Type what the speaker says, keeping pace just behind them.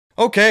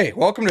Okay,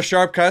 welcome to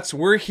Sharp Cuts.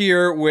 We're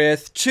here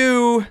with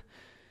two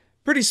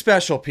pretty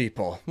special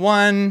people.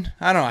 One,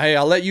 I don't know, hey,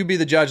 I'll let you be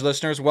the judge,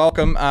 listeners.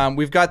 Welcome.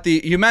 We've got the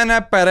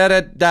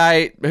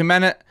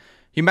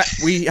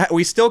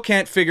we still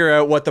can't figure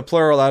out what the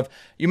plural of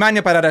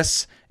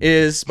HUMANA-PAREDES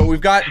is, but we've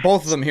got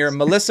both of them here.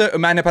 Melissa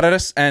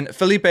HUMANA-PAREDES and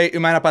Felipe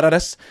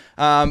HUMANA-PAREDES.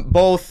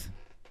 Both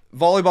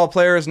volleyball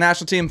players,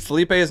 national team.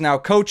 Felipe is now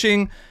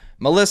coaching.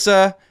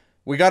 Melissa,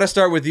 we got to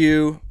start with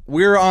you.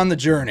 We're on the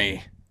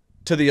journey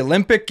to the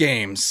Olympic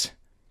Games.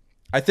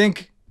 I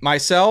think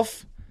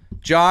myself,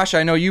 Josh,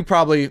 I know you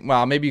probably,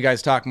 well, maybe you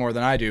guys talk more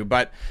than I do,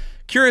 but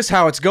curious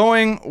how it's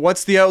going.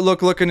 What's the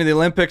outlook looking to the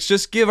Olympics?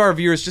 Just give our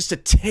viewers just a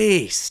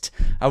taste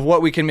of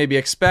what we can maybe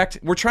expect.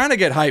 We're trying to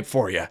get hype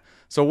for you.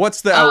 So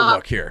what's the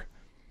outlook here?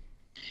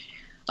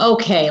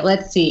 Okay,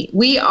 let's see.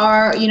 We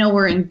are,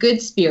 we're in good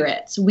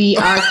spirits. We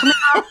are coming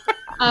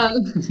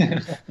out.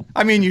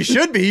 I mean, you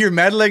should be. You're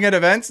medaling at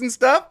events and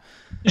stuff.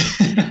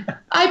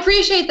 I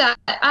appreciate that.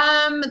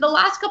 The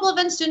last couple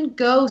events didn't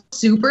go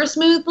super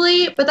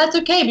smoothly, but that's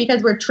okay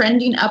because we're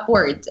trending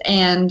upwards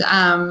and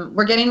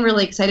we're getting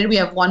really excited. We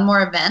have one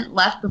more event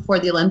left before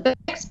the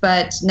Olympics,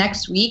 but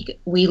next week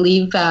we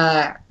leave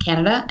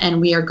Canada and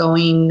we are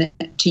going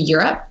to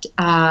Europe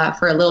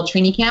for a little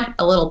training camp,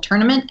 a little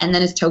tournament, and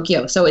then it's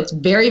Tokyo. So it's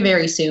very,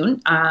 very soon.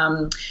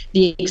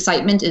 The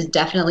excitement is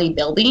definitely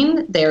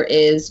building. There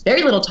is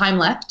very little time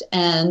left,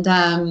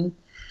 and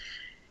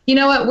you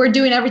know what? We're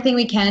doing everything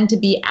we can to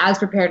be as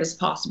prepared as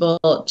possible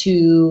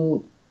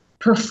to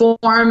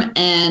perform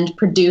and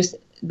produce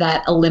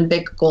that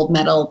Olympic gold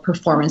medal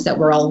performance that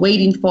we're all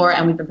waiting for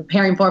and we've been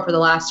preparing for the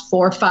last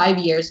 4 or 5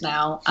 years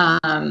now.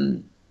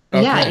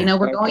 Okay. Yeah,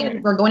 we're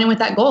going in with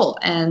that goal,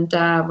 and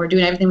we're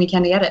doing everything we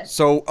can to get it.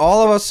 So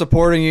all of us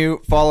supporting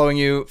you, following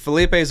you.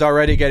 Felipe's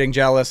already getting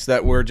jealous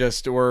that we're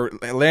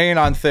laying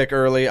on thick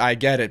early. I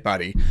get it,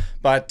 buddy.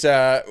 But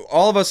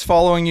all of us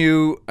following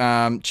you,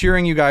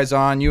 cheering you guys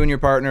on, you and your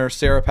partner,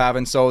 Sarah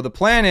Pavin. So the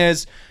plan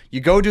is you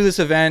go do this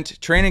event,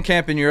 training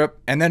camp in Europe,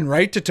 and then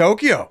right to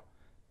Tokyo.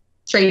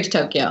 Straight to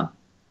Tokyo.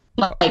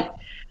 Like,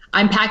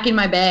 I'm packing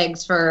my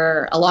bags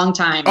for a long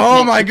time.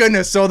 Oh my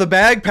goodness. So the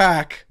bag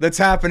pack that's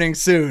happening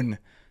soon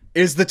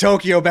is the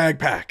Tokyo bag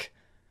pack.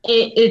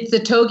 It's the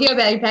Tokyo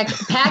bag pack.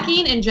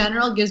 Packing in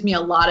general gives me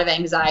a lot of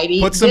anxiety.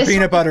 Put some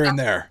peanut butter in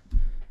there.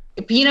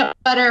 Peanut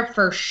butter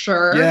for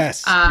sure.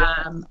 Yes.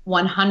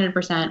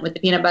 100% with the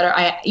peanut butter.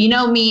 You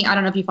know me, I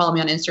don't know if you follow me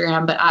on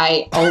Instagram, but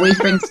I always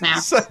bring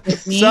snacks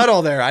with me.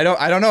 Subtle there. I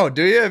don't know.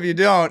 Do you? If you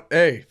don't,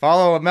 hey,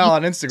 follow Mel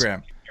on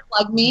Instagram.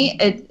 Like me,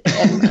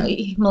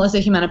 it's Melissa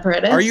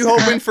HUMANA-PAREDES. Are you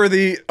hoping for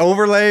the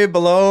overlay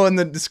below in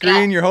the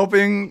screen? Yeah. You're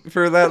hoping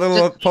for that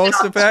little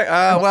post effect?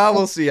 Well,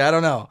 we'll see. I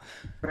don't know.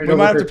 We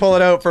might have to pull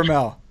it out for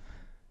Mel.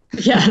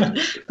 Yeah,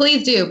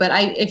 please do. But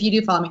if you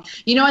do follow me,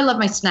 I love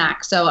my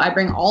snacks, so I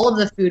bring all of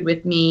the food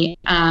with me.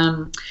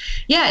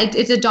 Yeah,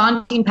 it's a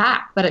daunting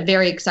pack, but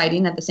very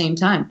exciting at the same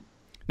time.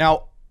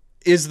 Now,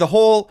 is the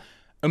whole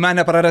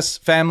HUMANA-PAREDES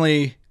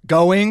family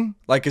going?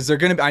 Like, is there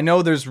going to be, I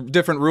know there's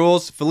different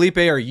rules. Felipe,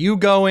 are you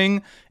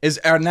going? Is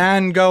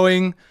Hernan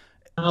going?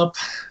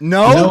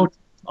 No,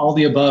 all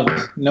the above.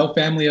 No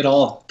family at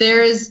all.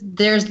 There's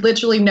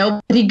literally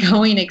nobody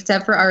going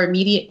except for our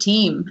immediate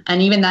team.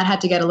 And even that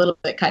had to get a little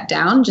bit cut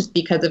down just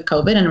because of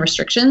COVID and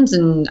restrictions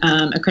and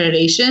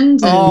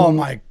accreditations. Oh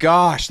my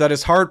gosh, that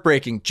is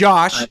heartbreaking.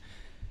 Josh,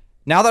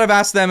 now that I've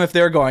asked them if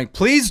they're going,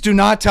 please do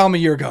not tell me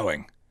you're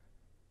going.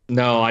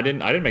 No, I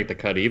didn't make the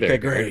cut either. Okay,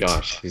 great.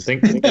 Gosh, you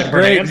think if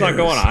Hernan's not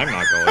going, I'm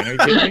not going. Are you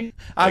kidding me?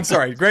 I'm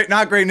sorry. Great,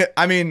 not great.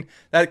 I mean,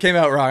 that came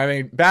out wrong. I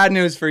mean, bad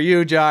news for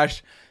you,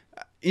 Josh.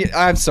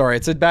 I'm sorry.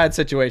 It's a bad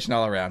situation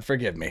all around.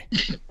 Forgive me.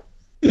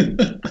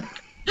 We're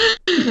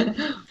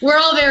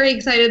all very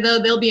excited, though.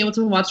 They'll be able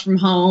to watch from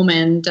home.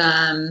 And,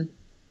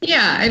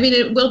 yeah, I mean,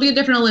 it will be a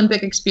different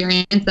Olympic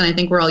experience than I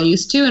think we're all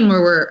used to and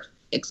where we're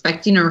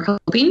expecting or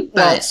hoping. But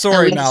well,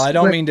 sorry, Mel, I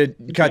don't mean to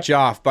cut you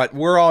off, but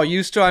we're all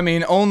used to, I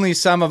mean, only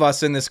some of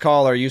us in this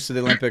call are used to the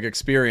Olympic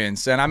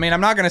experience. And I mean,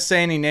 I'm not going to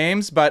say any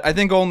names, but I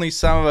think only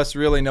some of us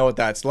really know what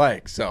that's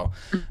like. So,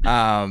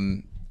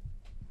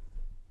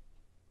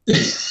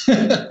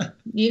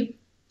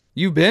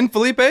 You've been,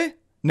 Felipe?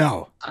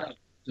 No.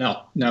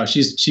 No,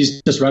 she's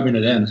just rubbing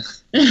it in.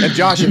 And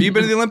Josh, have you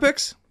been to the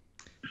Olympics?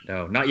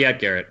 No, not yet,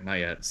 Garrett. Not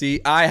yet.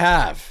 See, I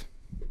have.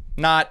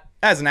 Not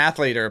as an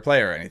athlete or a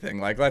player or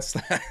anything. Like, let's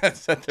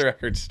set the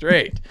record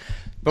straight.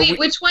 But wait,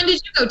 which one did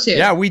you go to?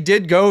 Yeah, we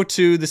did go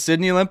to the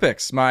Sydney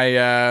Olympics.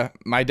 My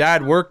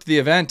dad worked the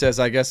event as,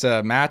 I guess,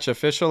 a match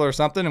official or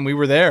something, and we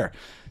were there.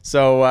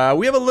 So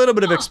we have a little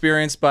bit of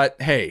experience, but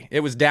hey,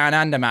 it was down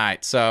under,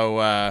 mate. So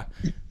a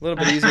little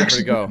bit easier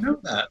to go. I know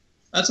that.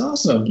 That's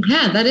awesome.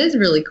 Yeah, that is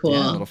really cool.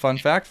 Yeah, a little fun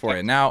fact for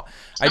you. Now,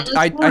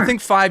 I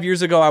think 5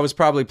 years ago I was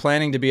probably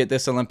planning to be at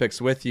this Olympics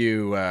with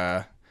you,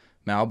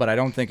 Mal, but I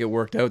don't think it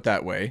worked out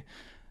that way.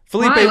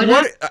 Felipe,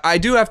 I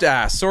do have to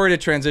ask, sorry to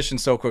transition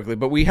so quickly,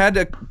 but we had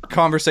a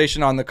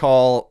conversation on the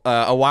call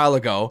a while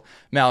ago,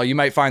 Mal, you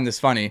might find this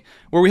funny,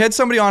 where we had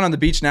somebody on the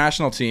beach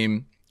national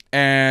team,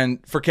 and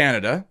for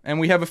Canada, and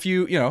we have a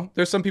few,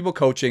 there's some people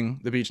coaching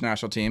the beach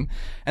national team,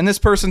 and this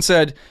person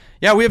said,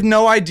 yeah, we have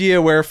no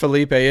idea where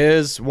Felipe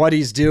is, what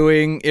he's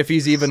doing, if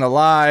he's even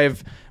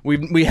alive.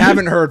 We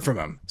haven't heard from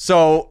him.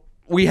 So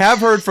we have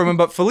heard from him,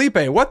 but Felipe,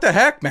 what the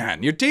heck,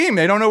 man? Your team,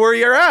 they don't know where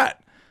you're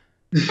at.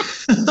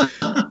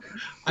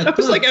 That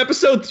was like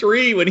episode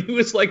 3 when he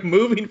was like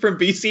moving from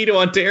BC to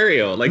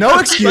Ontario. Like, no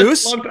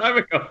excuse. A long time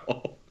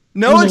ago.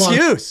 No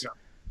excuse.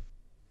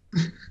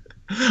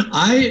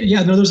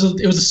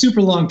 It was a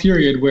super long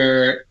period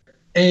where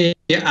I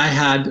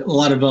had a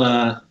lot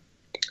of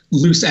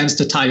loose ends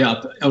to tie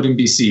up out in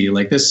BC.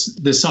 Like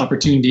this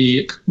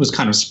opportunity was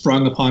kind of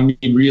sprung upon me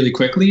really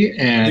quickly,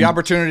 and the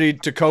opportunity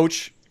to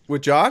coach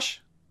with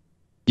Josh.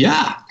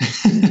 Yeah.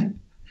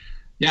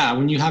 Yeah,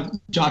 when you have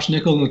Josh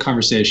Nickel in the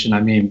conversation,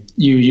 I mean,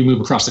 you move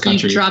across the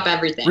country. You drop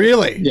everything.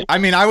 Really? Yeah. I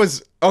mean, I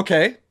was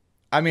okay.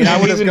 I mean, I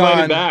would have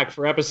invited gone back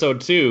for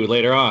episode 2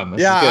 later on.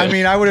 This I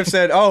mean, I would have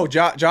said, "Oh,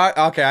 Josh,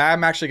 okay,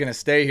 I'm actually going to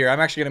stay here. I'm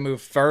actually going to move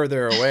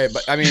further away."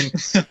 But I mean,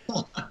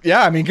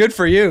 yeah, I mean, good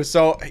for you.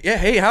 So, yeah,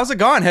 hey, how's it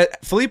gone,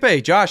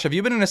 Felipe? Josh, have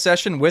you been in a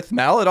session with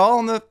Mel at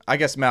all? I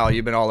guess Mel,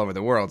 you've been all over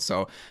the world,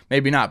 so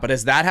maybe not. But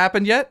has that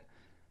happened yet?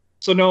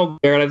 So no,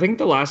 Garrett, I think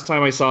the last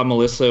time I saw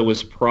Melissa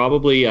was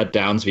probably at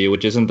Downsview,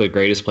 which isn't the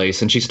greatest place.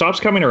 And she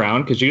stops coming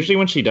around because usually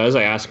when she does,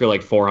 I ask her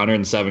like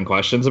 407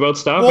 questions about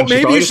stuff. Well, and she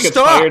maybe probably you just should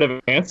gets stop. tired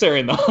of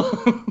answering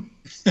them.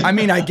 I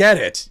mean, I get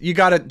it. You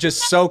got to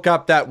just soak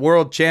up that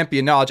world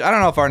champion knowledge. I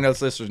don't know if our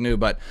listeners knew,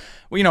 but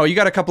you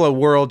got a couple of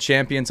world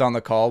champions on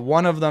the call.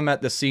 One of them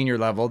at the senior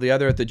level, the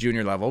other at the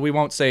junior level. We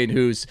won't say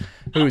who's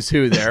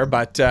who there,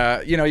 but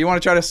you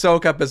want to try to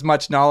soak up as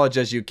much knowledge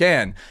as you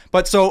can.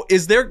 But so,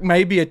 is there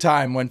maybe a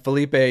time when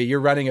Felipe, you're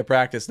running a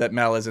practice that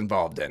Mel is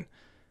involved in?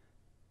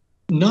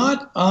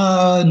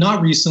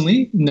 Not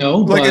recently, no.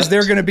 Like, but is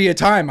there going to be a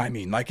time? I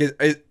mean, like,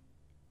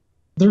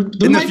 there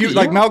in the future,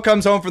 like Mel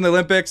comes home from the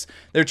Olympics,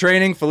 they're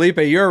training. Felipe,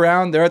 you're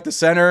around. They're at the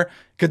center.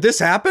 Could this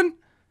happen?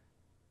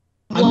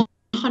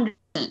 100%.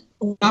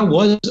 I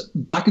was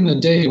back in the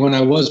day when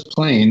I was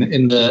playing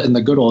in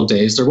the good old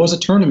days. There was a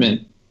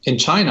tournament in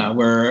China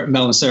where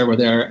Mel and Sarah were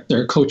there.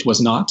 Their coach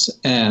was not,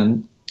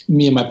 and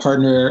me and my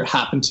partner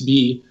happened to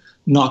be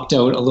knocked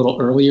out a little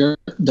earlier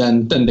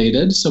than they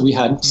did. So we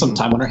had some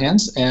time on our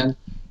hands, and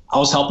I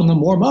was helping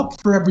them warm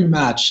up for every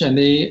match, and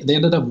they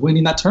ended up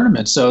winning that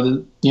tournament.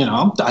 So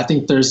I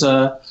think there's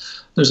a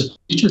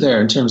future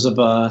there in terms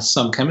of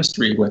some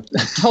chemistry with.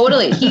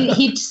 Totally.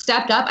 He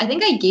stepped up. I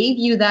think I gave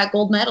you that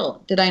gold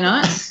medal. Did I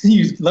not?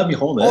 You let me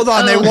hold it. Hold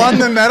on. They won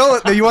the medal.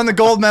 You won the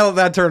gold medal at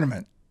that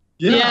tournament.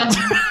 Yeah.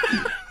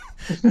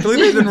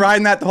 Felipe's been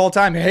riding that the whole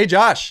time. Hey,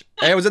 Josh.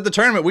 Hey, I was at the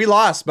tournament. We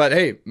lost, but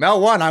hey,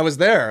 Mel won. I was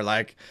there.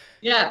 Like,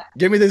 yeah.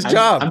 Give me this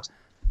job.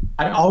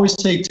 I always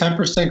take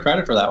 10%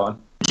 credit for that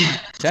one.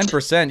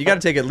 10%. You got to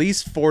take at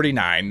least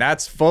 49.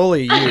 That's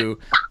fully you,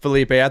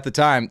 Felipe, at the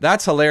time.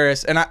 That's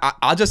hilarious. And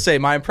I'll just say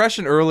my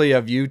impression early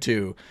of you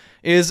two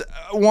is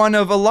one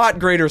of a lot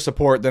greater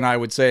support than I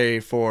would say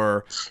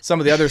for some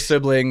of the other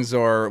siblings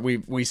or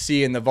we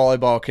see in the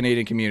volleyball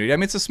Canadian community. I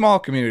mean, it's a small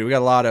community. We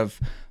got a lot of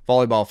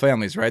volleyball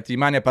families, right? The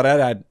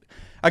HUMANA-PAREDES.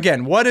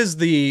 Again, what is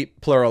the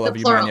plural of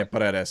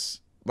HUMANA-PAREDES?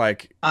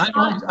 Like,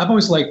 I've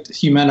always liked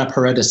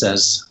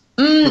HUMANA-PAREDES.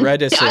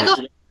 Paredes. I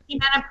thought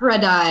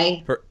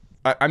HUMANA-PAREDES.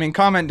 I mean,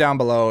 comment down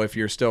below if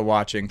you're still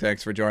watching.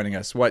 Thanks for joining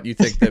us. What you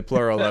think the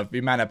plural of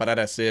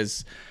HUMANA-PAREDES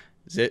is?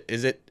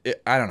 Is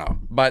it? I don't know.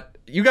 But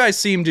you guys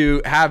seem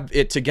to have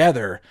it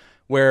together,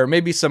 where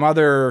maybe some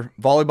other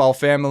volleyball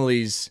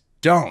families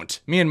don't.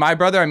 Me and my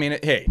brother. I mean,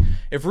 hey,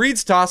 if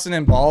Reed's tossing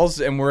in balls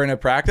and we're in a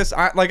practice,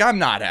 I'm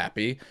not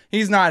happy.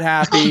 He's not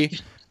happy.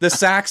 The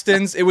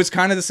Saxtons, it was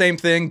kind of the same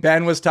thing.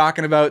 Ben was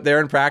talking about there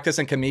in practice,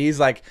 and Camille's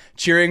like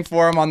cheering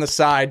for him on the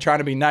side, trying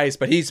to be nice,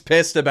 but he's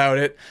pissed about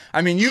it.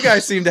 I mean, you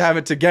guys seem to have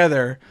it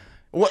together.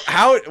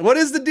 What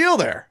is the deal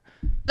there?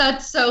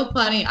 That's so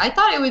funny. I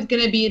thought it was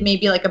going to be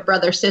maybe like a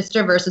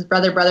brother-sister versus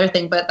brother-brother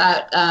thing, but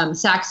that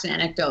Saxton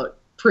anecdote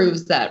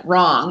proves that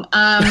wrong.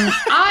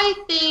 I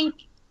think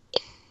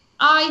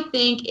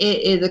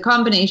it is a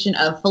combination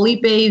of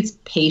Felipe's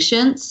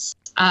patience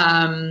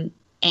and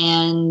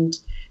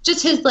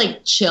just his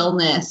like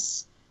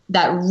chillness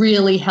that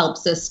really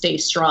helps us stay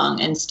strong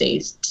and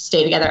stay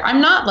together. I'm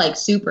not like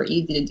super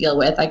easy to deal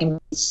with. I can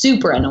be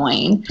super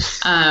annoying.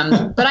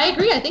 But I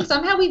agree. I think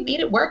somehow we've made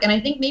it work. And I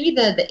think maybe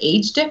the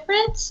age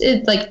difference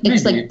is like,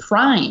 it's like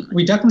prime.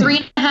 We definitely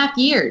 3.5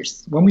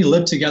 years. When we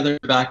lived together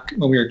back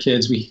when we were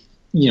kids, we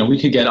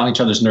could get on each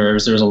other's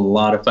nerves. There was a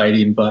lot of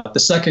fighting, but the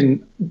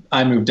second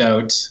I moved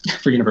out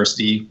for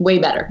university, way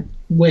better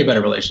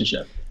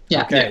relationship.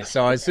 Yeah. Okay,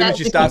 so as soon as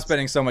you stop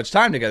spending so much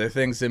time together,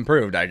 things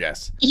improved, I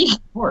guess. Yeah.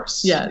 Of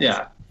course.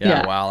 Yeah.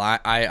 Well,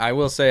 I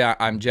will say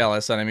I'm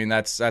jealous, and I mean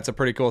that's a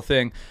pretty cool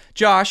thing.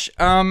 Josh,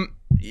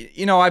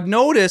 I've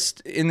noticed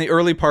in the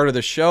early part of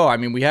the show, I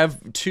mean, we have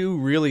 2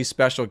 really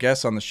special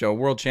guests on the show,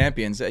 world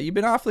champions. You've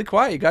been awfully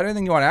quiet. You got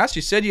anything you want to ask?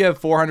 You said you have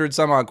 400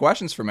 some odd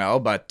questions for Mel,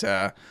 but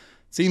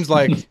seems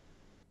like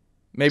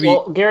Maybe.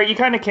 Well, Garrett, you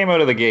kind of came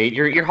out of the gate.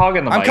 You're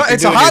hogging the mic.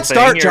 It's a hot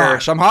start,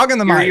 Josh. I'm hogging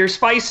the mic. You're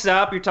spiced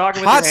up. You're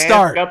talking with hot your hands.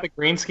 Start. You got the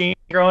green screen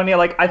growing. Yeah,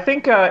 like I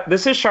think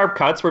this is sharp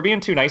cuts. We're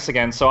being too nice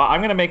again, so I'm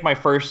gonna make my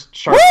first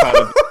sharp cut.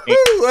 Of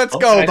Let's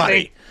go,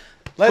 buddy.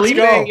 Let's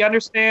go. He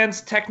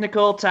understands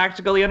technical,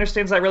 tactical. He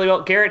understands that really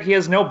well. Garrett, he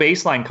has no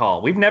baseline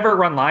call. We've never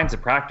run lines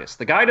at practice.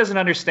 The guy doesn't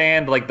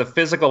understand like the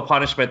physical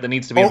punishment that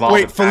needs to be involved.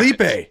 Wait,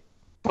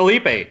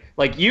 Felipe,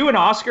 like you and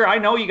Oscar, I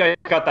know you guys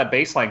got that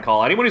baseline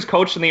call. Anyone who's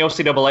coached in the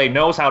OCAA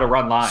knows how to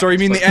run lines. So you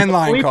mean the end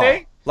line call?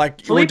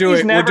 Like we're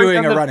doing a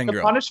running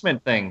drill. The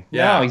punishment thing.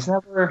 Yeah. No, he's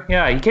never.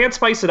 Yeah, he can't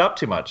spice it up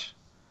too much.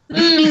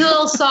 He's a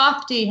little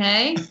softy,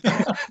 hey?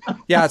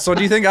 Yeah, so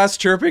do you think us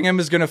chirping him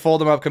is going to fold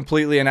him up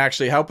completely and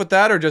actually help with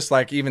that, or just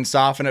like even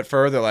soften it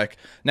further? Like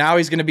now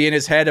he's going to be in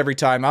his head every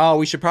time, oh,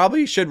 we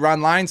should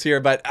run lines here,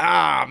 but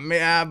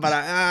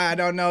I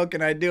don't know,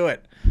 can I do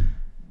it?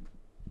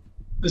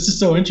 This is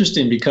so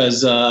interesting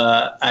because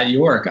at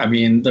York, I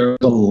mean, there was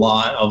a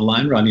lot of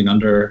line running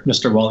under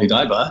Mr. Wally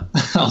Daiba.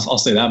 I'll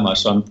say that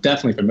much. So I'm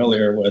definitely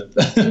familiar with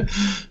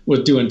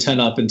with doing 10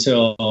 up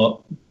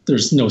until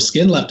there's no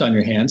skin left on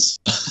your hands.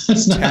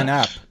 It's not 10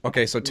 up.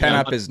 Okay, so 10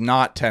 up is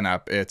not 10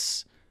 up.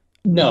 It's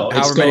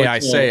however may I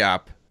say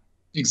up.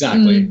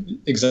 Exactly.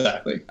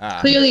 Exactly.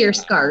 Clearly you're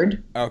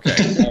scarred. Okay.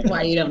 That's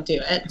why you don't do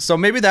it. So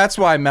maybe that's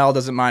why Mel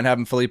doesn't mind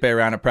having Felipe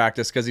around at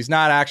practice, because he's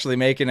not actually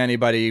making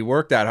anybody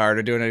work that hard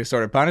or doing any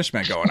sort of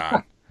punishment going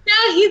on.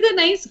 Yeah, he's a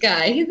nice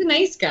guy. He's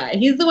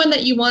the one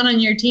that you want on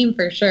your team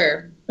for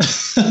sure.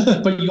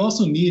 But you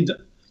also need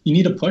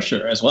a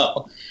pusher as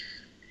well.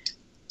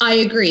 I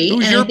agree.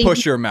 Who's your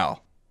pusher,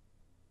 Mel?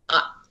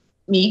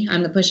 Me?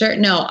 I'm the pusher?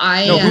 No,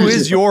 who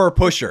is your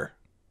pusher?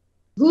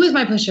 Who is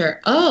my pusher?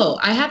 Oh,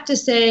 I have to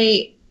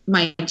say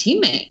my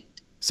teammate.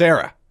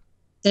 Sarah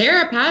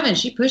Pavin.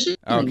 She pushes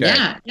me.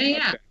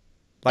 Yeah.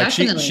 Like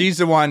she's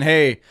the one,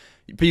 hey,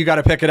 you got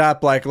to pick it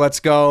up. Like, let's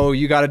go.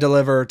 You got to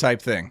deliver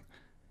type thing.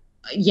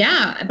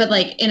 Yeah, but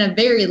like in a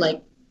very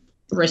like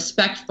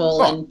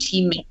respectful and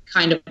teammate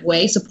kind of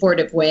way,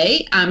 supportive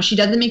way. She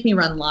doesn't make me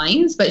run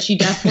lines, but she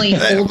definitely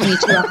holds me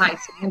to a high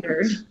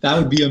standard. That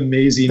would be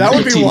amazing. That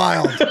would be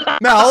wild.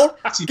 Mel,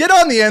 get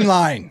on the end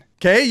line.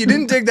 Okay, you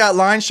didn't dig that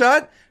line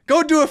shot.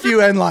 Go do a few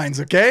end lines,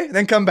 okay?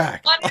 Then come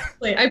back.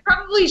 Honestly, I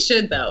probably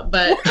should though,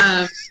 but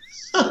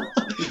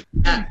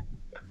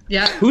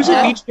yeah. Who's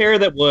a beach pair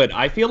that would?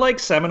 I feel like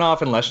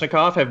Semenov and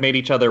Leshnikov have made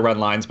each other run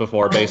lines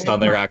before based on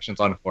their actions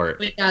on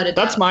court.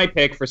 That's my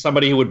pick for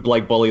somebody who would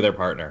like bully their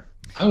partner.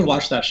 I would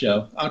watch that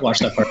show. I would watch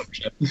that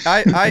partnership.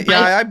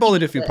 I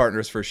bullied a few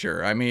partners for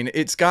sure. I mean,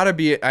 it's got to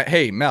be.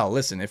 Hey, Mel,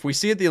 listen. If we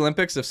see at the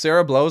Olympics, if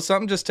Sarah blows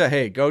something, just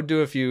to go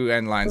do a few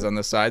end lines on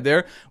the side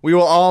there. We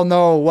will all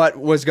know what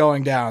was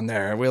going down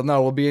there. We'll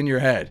know. We'll be in your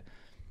head.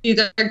 These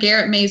are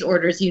Garrett May's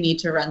orders. You need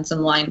to run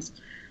some lines.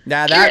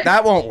 Nah,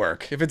 that won't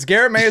work. If it's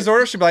Garrett May's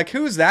orders, she'll be like,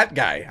 "Who's that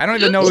guy? I don't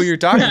even know who you're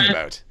talking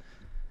about."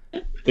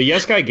 The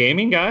Yes Guy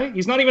gaming guy?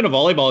 He's not even a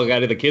volleyball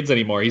guy to the kids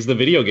anymore. He's the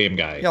video game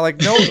guy. Yeah,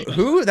 like, no,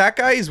 who? That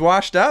guy? He's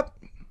washed up?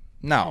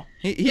 No.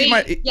 He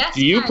might. Yes,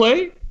 do you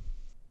play?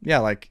 Yeah,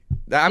 like,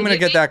 I'm going to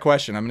get that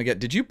question. I'm going to get,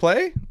 did you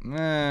play?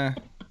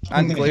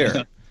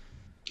 Unclear.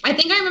 I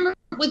think I remember,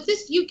 was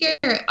this you,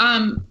 Garrett?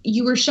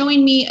 You were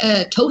showing me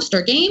a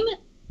toaster game?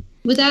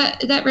 Is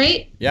that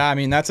right? Yeah, I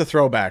mean, that's a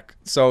throwback.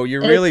 So you're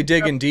really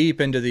digging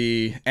deep into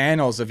the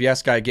annals of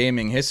Yes Guy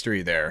gaming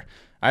history there.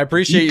 I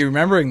appreciate you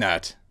remembering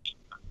that.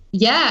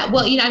 Yeah,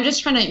 well, I'm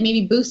just trying to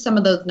maybe boost some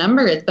of those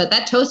numbers, but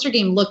that toaster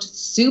game looked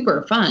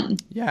super fun.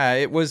 Yeah,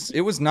 it was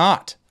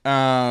not.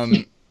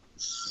 It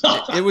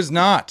was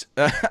not.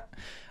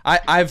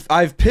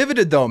 I've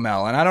pivoted though,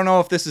 Mel, and I don't know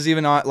if this is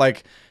even not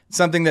like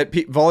something that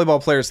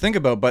volleyball players think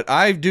about, but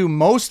I do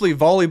mostly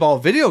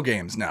volleyball video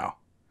games now.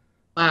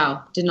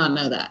 Wow, did not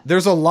know that.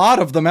 There's a lot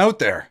of them out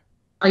there.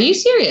 Are you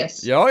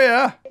serious? Oh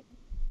yeah.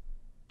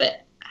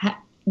 But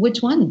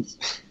which ones?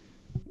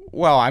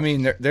 Well, I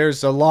mean,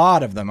 there's a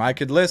lot of them. I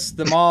could list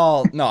them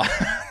all. No.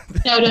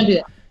 No, don't do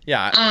that.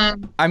 Yeah.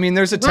 I mean,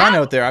 there's a ton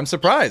out there. I'm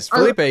surprised.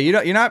 Felipe,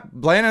 you're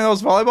not playing in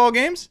those volleyball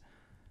games?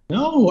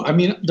 No. I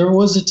mean, there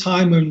was a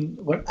time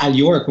at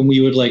York when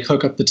we would like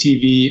hook up the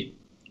TV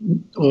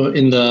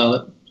in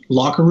the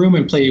locker room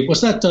and play. What's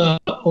that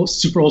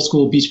super old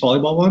school beach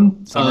volleyball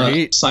one? Summer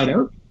Heat. Side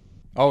Out.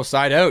 Oh,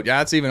 Side Out. Yeah,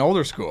 that's even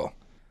older school.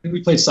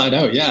 We played Side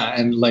Out, yeah.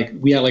 And like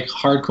we had like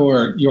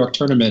hardcore York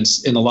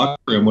tournaments in the locker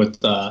room with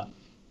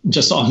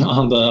just on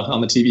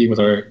the TV with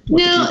our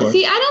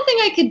see, I don't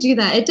think I could do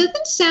that. It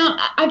doesn't sound.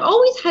 I've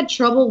always had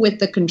trouble with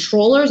the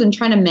controllers and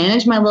trying to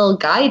manage my little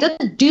guy. It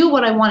doesn't do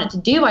what I want it to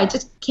do. I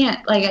just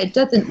can't. Like, it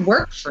doesn't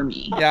work for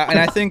me. Yeah, and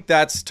I think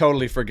that's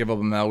totally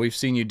forgivable, Mel. We've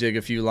seen you dig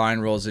a few line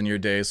rolls in your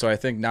day, so I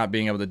think not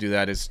being able to do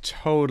that is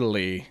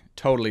totally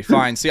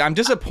fine. See, I'm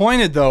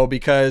disappointed though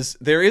because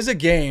there is a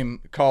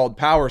game called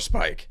Power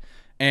Spike,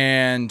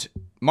 and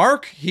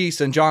Mark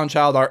Heese and John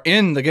Child are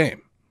in the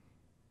game.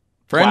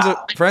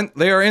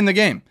 They are in the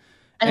game.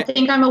 I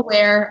think I'm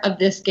aware of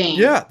this game.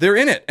 Yeah, they're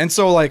in it. And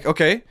so like,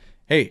 okay,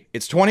 hey,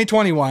 it's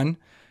 2021.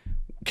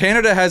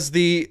 Canada has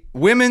the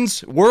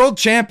women's world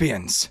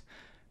champions.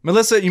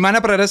 Melissa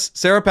Humana-Paredes,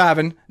 Sarah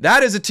Pavin.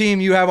 That is a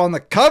team you have on the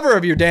cover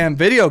of your damn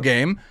video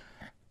game.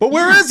 But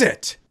where is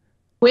it?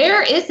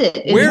 Where is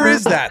it? Where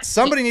is that?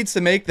 Somebody needs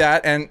to make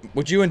that. And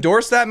would you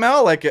endorse that,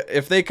 Mel? Like,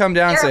 if they come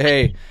down and say,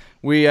 hey,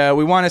 we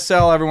want to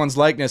sell everyone's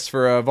likeness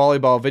for a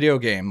volleyball video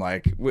game,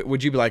 like,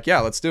 would you be like, yeah,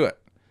 let's do it?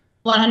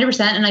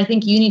 100%. And I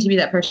think you need to be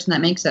that person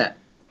that makes it,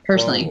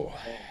 personally.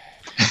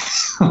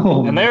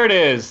 And there it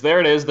is. There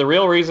it is. The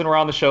real reason we're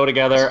on the show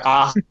together.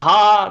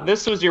 Aha!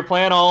 This was your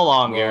plan all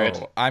along, Garrett.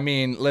 I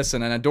mean,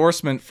 listen, an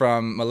endorsement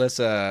from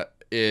Melissa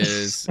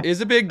is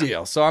a big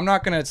deal. So I'm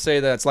not going to say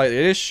that it's lightly.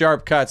 It is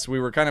sharp cuts. We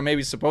were kind of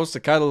maybe supposed to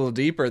cut a little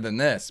deeper than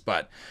this,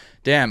 but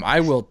damn, I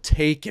will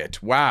take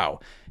it. Wow.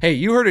 Hey,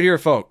 you heard it here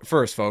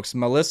first, folks.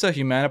 Melissa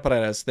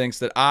Humana-Paredes thinks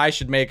that I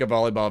should make a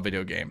volleyball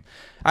video game.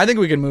 I think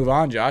we can move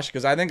on, Josh,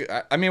 because I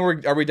mean,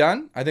 are we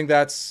done? I think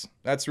that's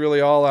really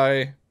all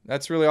I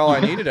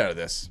needed out of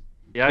this.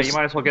 Yeah, you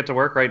might as well get to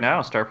work right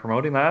now. Start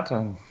promoting that.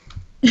 And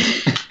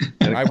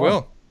I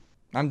will.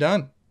 I'm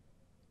done.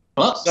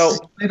 Well,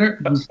 so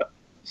later.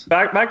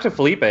 Back to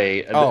Felipe.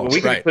 We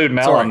can include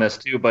Mel on this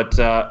too, but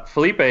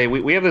Felipe,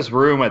 we have this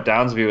room at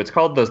Downsview. It's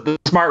called the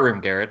Smart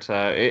Room, Garrett.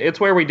 It's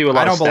where we do a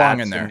lot of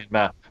stats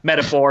and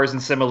metaphors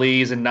and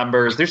similes and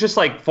numbers. There's just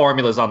like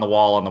formulas on the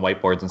wall on the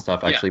whiteboards and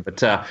stuff, actually.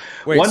 Yeah.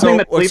 But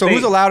so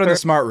who's allowed in the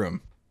Smart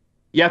Room?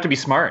 You have to be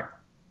smart.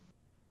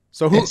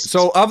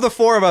 So of the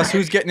four of us,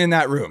 who's getting in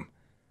that room?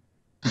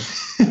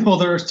 Well,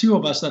 there's two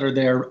of us that are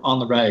there on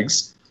the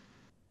regs.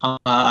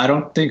 I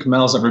don't think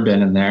Mel's ever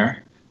been in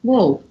there.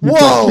 Whoa.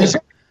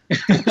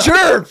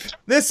 Chirp!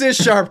 This is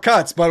sharp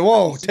cuts, but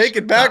whoa, take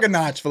it back a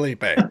notch,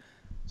 Felipe.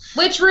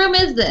 Which room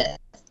is this?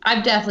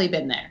 I've definitely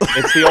been there.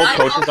 It's the old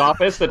coach's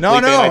office. That no,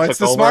 it's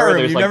the Smart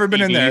Room. You've never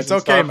been in there. It's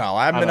okay, Mel.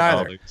 I haven't been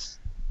either.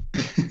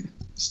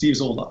 Steve's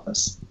old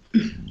office.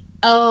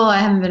 Oh, I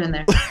haven't been in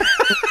there.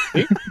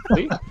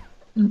 See?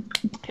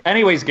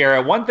 Anyways,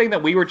 Garrett, one thing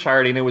that we were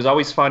charting, it was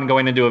always fun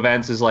going into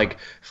events, is like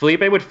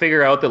Felipe would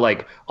figure out that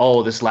like,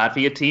 oh, this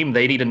Latvia team,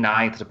 they need a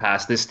 9th to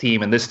pass this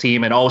team, and oh,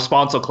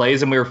 Sponsel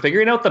Clays, and we were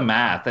figuring out the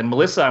math. And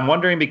Melissa, I'm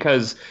wondering,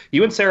 because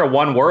you and Sarah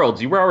won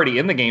Worlds, you were already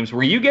in the games,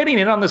 were you getting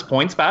in on this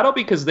points battle?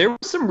 Because there were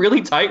some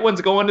really tight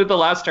ones going into the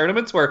last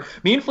tournaments where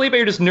me and Felipe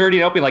are just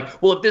nerding out, being like,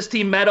 well, if this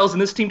team medals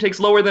and this team takes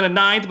lower than a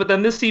 9th, but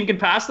then this team can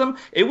pass them.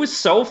 It was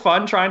so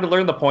fun trying to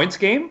learn the points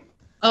game.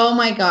 Oh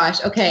my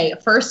gosh. Okay,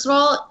 first of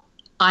all,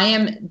 I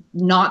am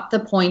not the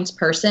points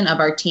person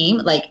of our team.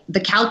 Like the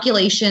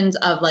calculations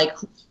of like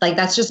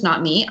that's just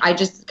not me. I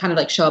just kind of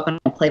like show up and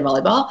play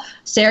volleyball.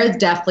 Sarah's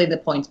definitely the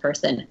points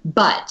person.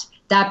 But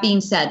that being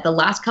said, the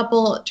last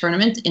couple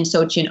tournaments in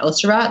Sochi and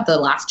Ostrava, the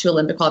last 2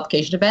 Olympic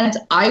qualification events,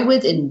 I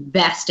was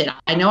invested.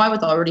 I know I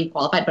was already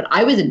qualified, but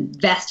I was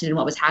invested in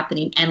what was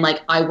happening. And like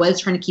I was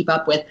trying to keep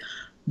up with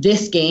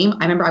this game.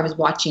 I remember I was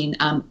watching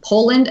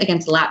Poland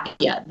against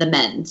Latvia, the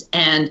men's,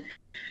 and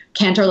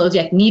Kantor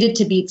Loziak needed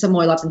to beat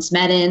Samoilovs and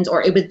Smedins,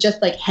 or it was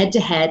just like head to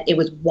head. It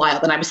was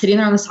wild. And I was sitting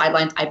there on the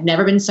sidelines. I've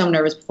never been so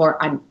nervous before.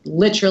 I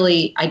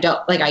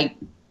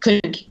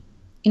couldn't,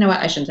 you know what?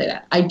 I shouldn't say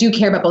that. I do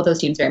care about both those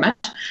teams very much,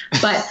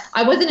 but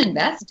I wasn't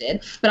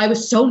invested, but I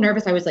was so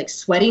nervous. I was like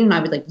sweating and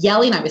I was like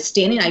yelling. I was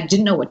standing. I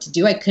didn't know what to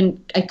do. I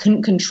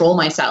couldn't control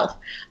myself.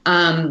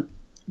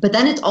 But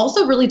then it's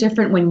also really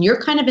different when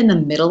you're kind of in the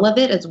middle of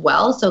it as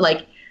well. So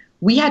like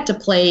we had to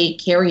play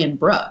Carrie and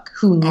Brooke,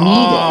 who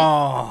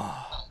needed.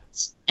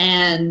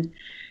 And,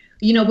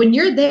 you know, when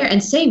you're there,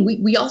 and same,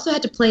 we also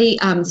had to play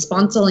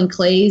Sponsel and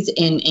Clays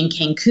in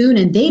Cancun,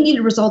 and they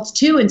needed results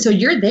too. And so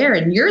you're there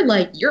and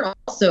you're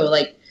also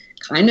like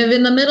kind of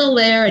in the middle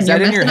there. And is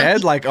that in your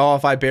head? Like, oh,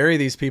 if I bury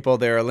these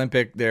people,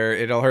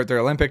 it'll hurt their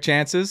Olympic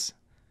chances?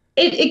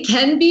 It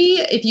can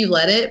be if you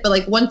let it, but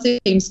like once the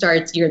game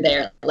starts, you're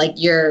there. Like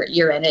you're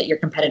in it. You're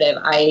competitive.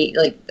 I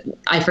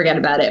forget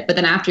about it, but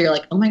then after you're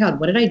like, oh my god,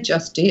 what did I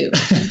just do?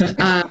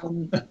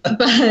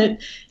 But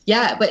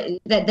yeah,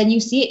 then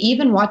you see it.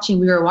 Even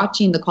we were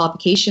watching the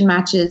qualification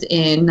matches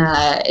in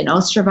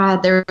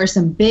Ostrava. There were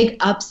some big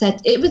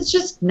upsets. It was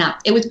just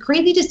nuts. It was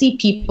crazy to see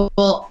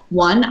people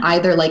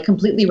either like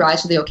completely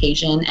rise to the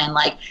occasion and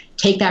like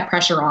take that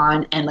pressure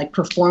on and like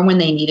perform when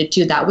they needed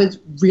to. That was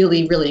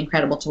really, really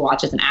incredible to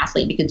watch as an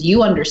athlete, because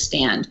you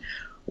understand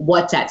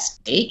what's at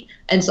stake.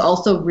 And it's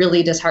also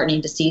really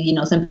disheartening to see, you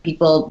know, some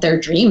people, their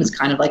dreams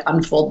kind of like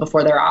unfold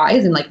before their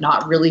eyes and like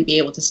not really be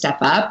able to step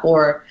up.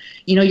 Or,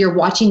 you know, you're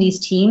watching these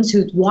teams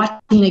who's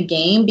watching a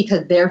game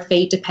because their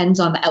fate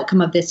depends on the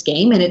outcome of this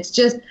game. And it's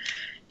just,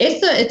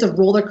 it's a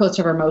roller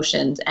coaster of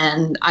emotions,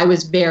 and I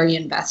was very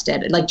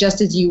invested. Like just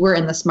as you were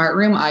in the Smart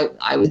Room,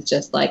 I was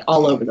just like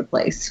all over the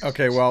place.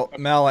 Okay, well,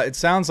 Mel, it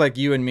sounds like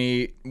you and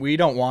me, we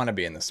don't want to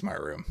be in the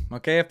Smart Room.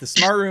 Okay, if the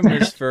Smart Room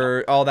is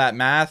for all that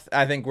math,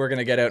 I think we're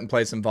gonna get out and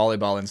play some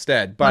volleyball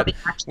instead. But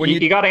when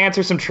you got to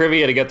answer some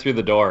trivia to get through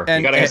the door,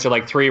 you got to answer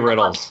like 3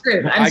 riddles.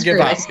 I give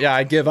up. Yeah,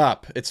 I give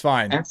up. It's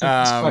fine.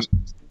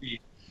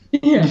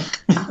 Yeah.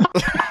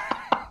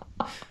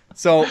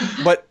 So,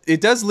 but it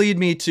does lead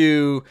me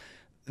to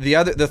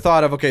the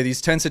thought of, okay,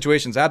 these 10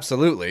 situations,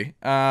 absolutely.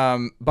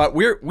 But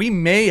we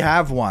may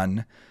have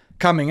one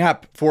coming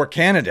up for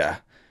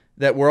Canada.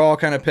 that we're all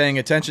kind of paying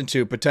attention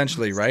to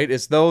potentially, right?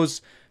 It's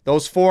those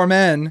 4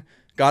 men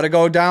got to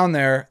go down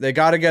there. They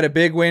got to get a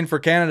big win for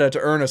Canada to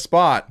earn a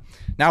spot.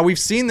 Now, we've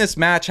seen this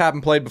match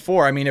happen played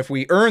before. I mean, if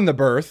we earn the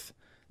berth,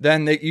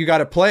 then you got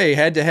to play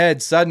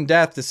head-to-head, sudden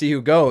death to see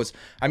who goes.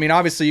 I mean,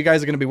 obviously, you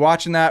guys are going to be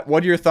watching that.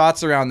 What are your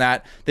thoughts around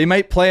that? They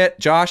might play it.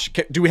 Josh,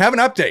 do we have an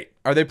update?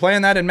 Are they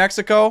playing that in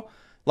Mexico?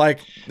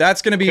 Like,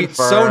 that's going to be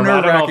so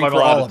nerve-wracking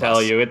for all of us.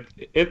 Tell you,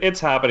 it's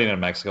happening in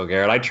Mexico,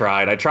 Garrett. I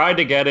tried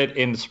to get it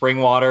in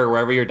Springwater,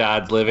 wherever your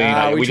dad's living.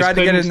 We tried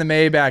to get it in the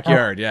May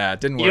backyard. Yeah,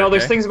 it didn't work. You know,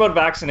 there's things about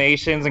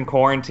vaccinations and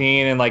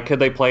quarantine, and like, could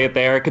they play it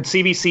there? Could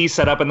CBC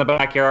set up in the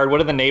backyard? What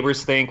do the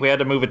neighbors think? We had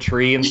to move a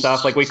tree and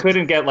stuff. Like, we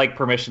couldn't get like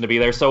permission to be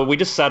there, so we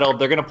just settled.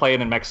 They're going to play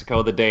it in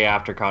Mexico the day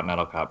after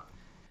Continental Cup.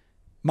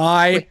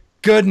 My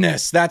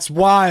goodness, that's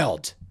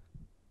wild.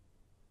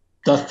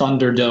 The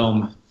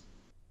Thunderdome.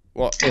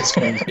 Well,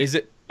 is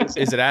it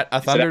at a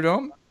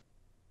Thunderdome?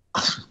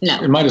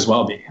 No. It might as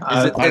well be.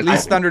 Is it at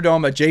least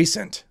Thunderdome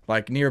adjacent,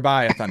 like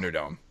nearby a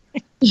Thunderdome?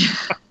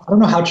 I don't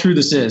know how true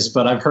this is,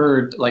 but I've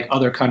heard like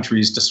other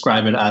countries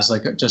describe it as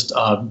like just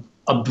a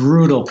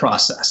brutal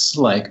process,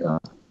 like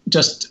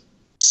just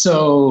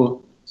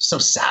so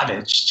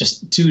savage.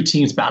 Just 2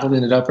 teams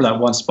battling it out for that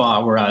one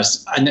spot,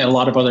 whereas and a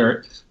lot of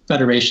other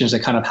federations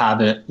that kind of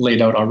have it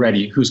laid out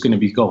already who's going to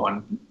be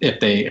going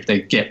if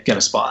they get a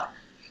spot.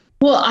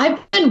 Well, I've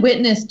been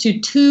witness to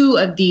 2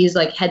 of these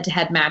like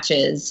head-to-head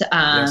matches.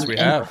 Yes, we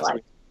have.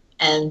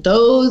 And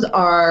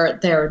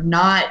they're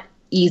not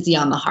easy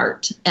on the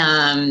heart.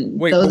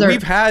 Wait,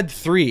 we've had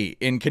 3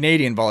 in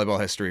Canadian volleyball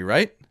history,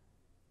 right?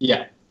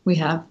 Yeah. We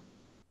have.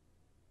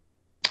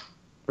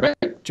 Right.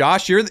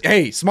 Josh,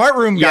 hey, smart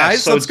room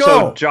guys, so, let's go.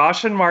 So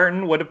Josh and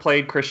Martin would have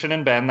played Christian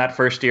and Ben that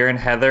first year, and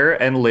Heather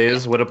and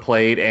Liz would have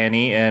played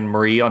Annie and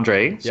Marie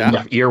Andre,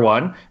 year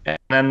 1. And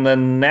then the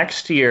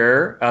next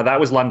year, that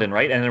was London,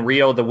 right? And in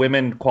Rio, the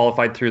women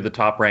qualified through the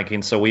top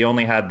rankings, so we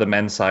only had the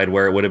men's side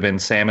where it would have been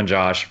Sam and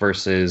Josh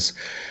versus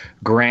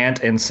Grant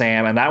and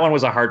Sam, and that one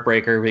was a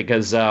heartbreaker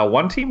because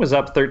one team was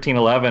up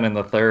 13-11 in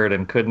the third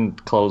and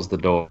couldn't close the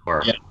door.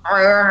 Yeah.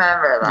 I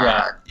remember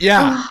that.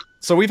 Yeah.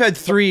 So we've had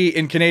 3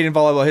 in Canadian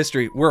volleyball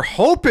history. We're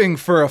hoping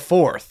for a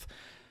 4th.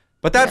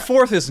 But that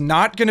 4th is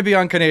not going to be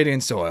on Canadian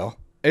soil.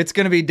 It's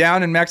going to be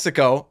down in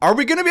Mexico. Are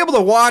we going to be able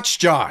to watch,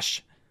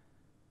 Josh?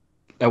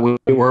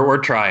 We're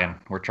trying.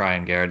 We're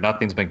trying, Garrett.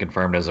 Nothing's been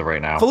confirmed as of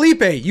right now.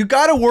 Felipe, you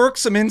got to work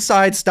some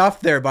inside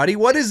stuff there, buddy.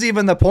 What is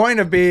even the point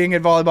of being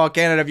in Volleyball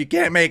Canada if you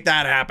can't make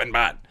that happen,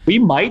 bud? We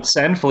might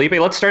send Felipe.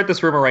 Let's start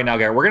this rumor right now,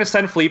 Garrett. We're going to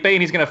send Felipe,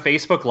 and he's going to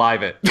Facebook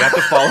Live it. You have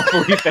to follow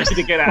Felipe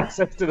to get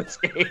access to this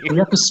game. We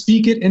have to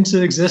speak it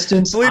into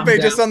existence.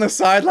 Felipe just on the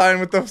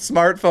sideline with the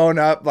smartphone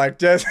up, like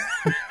just...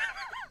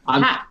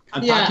 I'm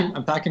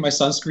packing my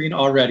sunscreen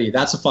already.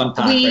 That's a fun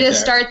pack. We need to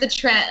start the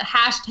trend.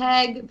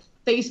 Hashtag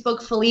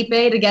Facebook Felipe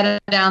to get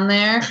it down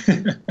there.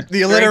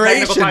 The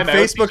alliteration,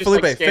 Facebook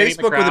Felipe. Like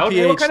Facebook with a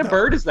PH. What kind of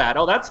bird is that?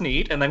 Oh, that's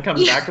neat. And then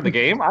comes back to the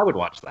game. I would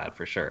watch that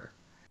for sure.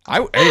 I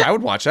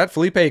would watch that.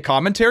 Felipe,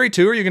 commentary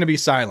too, or are you going to be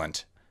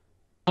silent?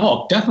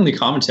 Oh, definitely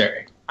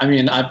commentary. I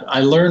mean,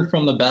 I learned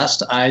from the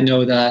best. I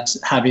know that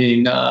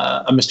having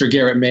a Mr.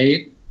 Garrett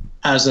May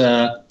as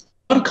not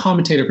a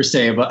commentator per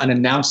se, but an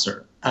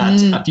announcer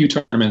at a few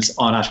tournaments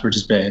on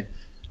Ashbridges Bay.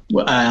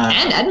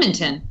 And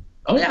Edmonton.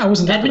 Oh, yeah, I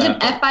wasn't there for Edmonton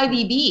that.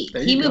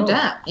 FIVB. He moved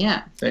up.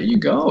 Yeah. There you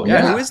go.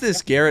 Yeah, who is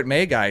this Garrett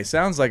May guy?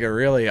 Sounds like a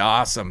really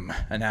awesome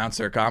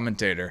announcer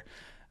commentator.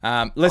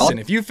 Listen,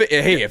 if a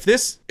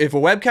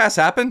webcast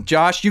happened,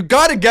 Josh, you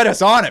got to get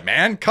us on it,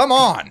 man. Come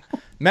on.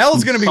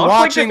 Mel's going to be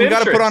watching. We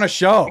got to put on a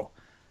show.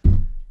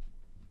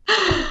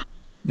 No?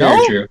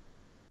 Very true.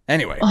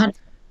 Anyway,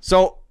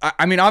 so,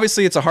 I mean,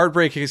 obviously it's a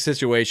heartbreaking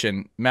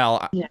situation.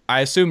 Mel,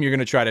 I assume you're going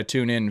to try to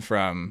tune in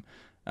from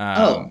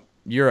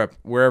Europe,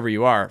 wherever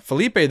you are.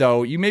 Felipe,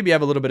 though, you maybe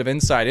have a little bit of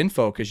inside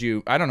info because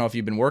I don't know if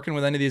you've been working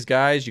with any of these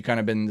guys. You kind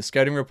of been the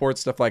scouting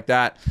reports, stuff like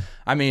that.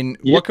 I mean,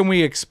 what can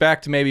we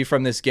expect maybe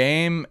from this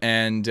game?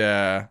 And,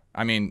 I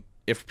mean,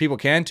 if people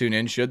can tune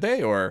in, should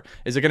they? Or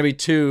is it going to be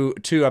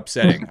too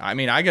upsetting? I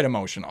mean, I get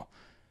emotional.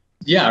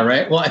 Yeah,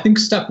 right. Well, I think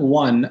step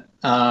one,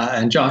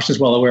 and Josh is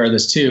well aware of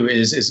this too,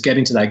 is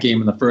getting to that game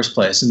in the first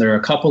place. And there are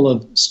a couple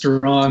of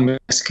strong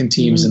Mexican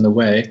teams in the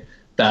way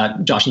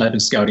that Josh and I have been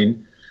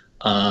scouting.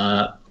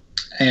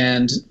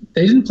 And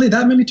they didn't play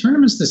that many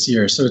tournaments this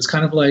year. So it's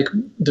kind of like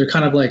they're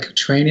kind of like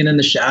training in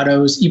the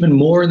shadows. Even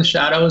more in the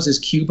shadows is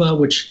Cuba,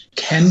 which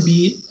can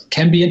be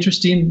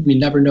interesting. We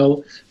never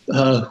know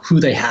who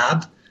they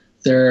have.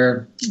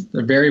 They're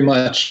very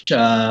much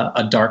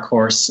a dark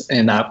horse,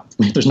 and that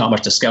there's not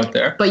much to scout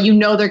there. But you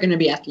know they're going to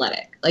be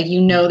athletic. Like, you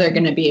know they're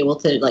going to be able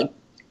to like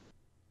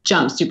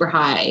jump super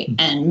high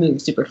and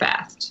move super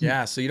fast.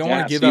 Yeah, so you don't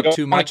want to give up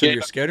too much of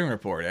your scouting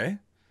report, eh?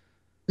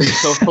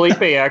 So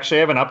Felipe, actually, I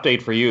have an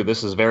update for you.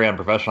 This is very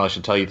unprofessional. I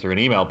should tell you through an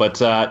email. But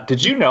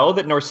did you know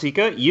that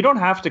NORCECA, you don't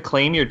have to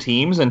claim your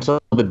teams until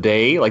the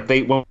day, like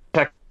they won't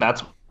check.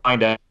 That's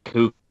find out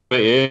who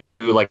is,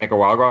 who like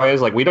Nicaragua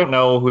is. Like we don't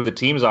know who the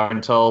teams are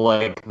until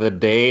like the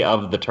day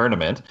of the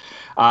tournament.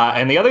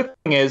 And the other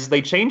thing is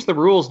they changed the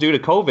rules due to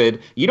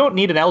COVID. You don't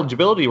need an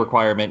eligibility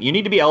requirement. You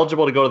need to be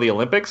eligible to go to the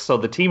Olympics. So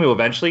the team who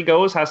eventually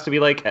goes has to be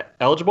like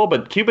eligible.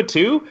 But Cuba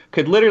 2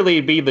 could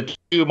literally be the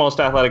 2 most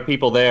athletic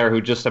people there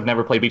who just have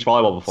never played beach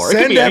volleyball before.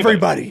 Send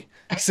everybody.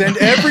 Send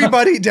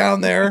everybody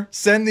down there.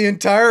 Send the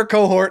entire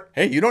cohort.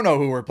 Hey, you don't know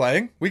who we're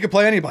playing. We could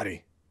play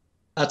anybody.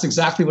 That's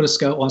exactly what a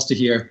scout wants to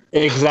hear.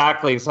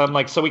 Exactly. So I'm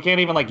like, so we can't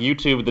even like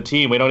YouTube the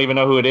team. We don't even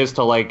know who it is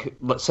till like,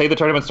 let's say the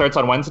tournament starts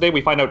on Wednesday. We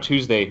find out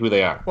Tuesday who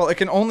they are. Well, it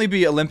can only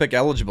be Olympic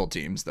eligible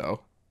teams, though.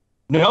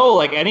 No,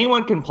 like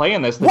anyone can play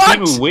in this. The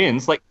team who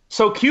wins, like,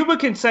 so Cuba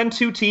can send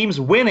 2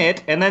 teams, win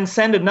it, and then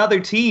send another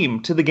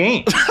team to the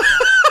game.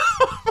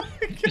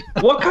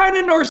 What kind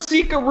of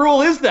NORCECA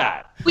rule is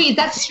that? Wait,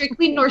 that's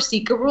strictly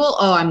NORCECA rule?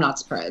 Oh, I'm not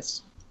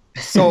surprised.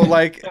 So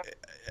like.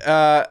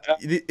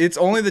 It's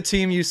only the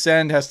team you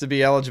send has to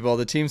be eligible.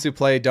 The teams who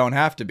play don't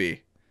have to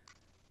be.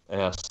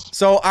 Yes.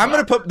 So I'm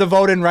going to put the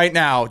vote in right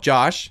now,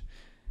 Josh.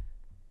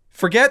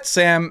 Forget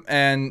Sam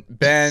and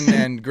Ben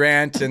and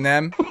Grant and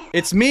them.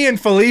 It's me and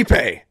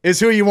Felipe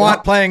is who you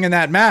want playing in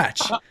that match.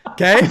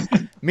 Okay?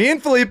 Me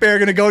and Felipe are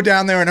going to go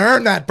down there and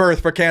earn that berth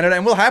for Canada,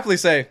 and we'll happily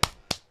say,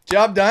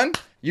 job done.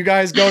 You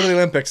guys go to the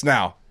Olympics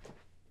now.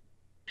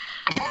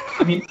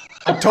 I mean,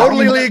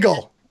 totally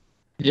legal.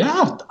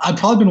 Yeah, I've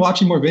probably been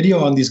watching more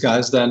video on these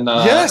guys than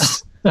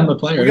yes. than the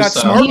players. We got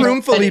Smart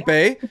Room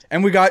Felipe,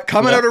 and we got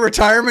coming out of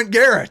retirement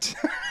Garrett.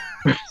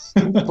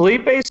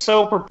 Felipe's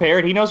so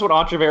prepared. He knows what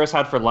Entreveros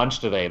had for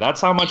lunch today.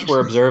 That's how much we're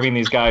observing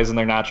these guys in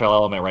their natural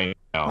element right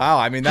now. Wow,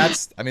 I mean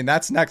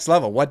that's next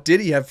level. What did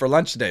he have for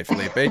lunch today,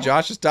 Felipe?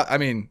 Josh is. I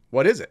mean,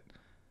 what is it?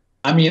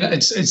 I mean,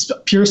 it's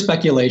pure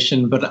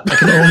speculation, but I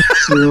can only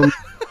assume.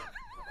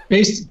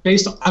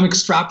 Based, I'm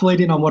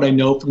extrapolating on what I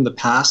know from the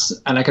past,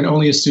 and I can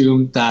only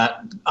assume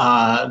that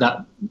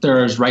that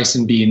there's rice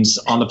and beans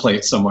on the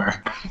plate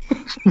somewhere.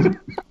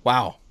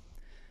 Wow.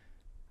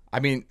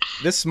 I mean,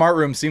 this Smart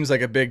Room seems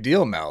like a big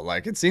deal, Mel.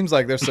 Like, it seems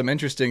like there's some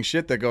interesting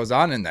shit that goes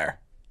on in there.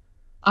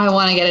 I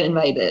want to get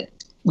invited.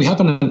 We have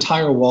an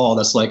entire wall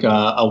that's like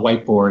a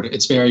whiteboard.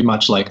 It's very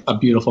much like a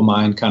Beautiful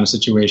Mind kind of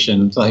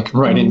situation, like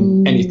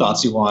writing any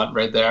thoughts you want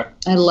right there.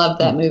 I love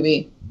that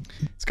movie.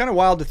 It's kind of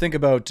wild to think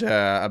about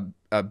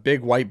a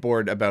big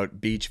whiteboard about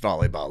beach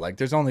volleyball. Like,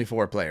 there's only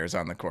 4 players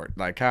on the court.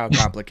 Like, how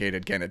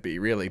complicated can it be,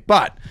 really?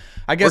 But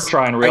I guess we're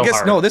trying real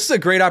hard. No, this is a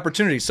great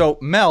opportunity. So,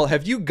 Mel,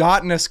 have you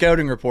gotten a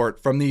scouting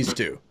report from these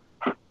 2?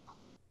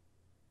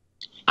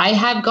 I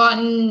have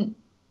gotten,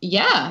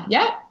 yeah.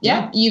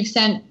 You've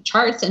sent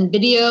charts and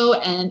video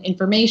and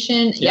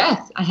information. Yeah.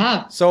 Yes, I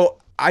have. So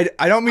I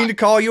don't mean to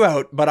call you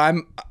out, but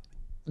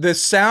the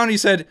sound you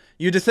said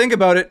you had to think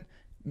about it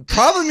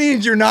probably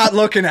means you're not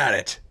looking at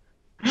it.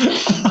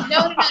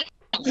 No.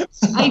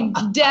 I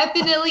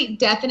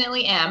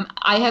definitely am.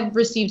 I have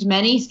received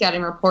many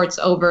scouting reports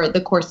over the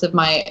course of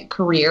my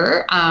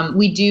career.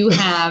 We do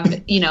have,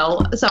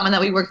 someone that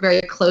we work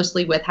very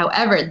closely with.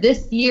 However,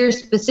 this year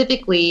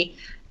specifically,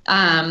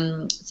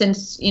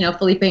 since,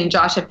 Felipe and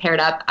Josh have paired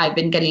up, I've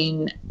been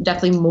getting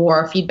definitely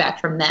more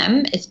feedback from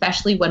them,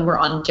 especially when we're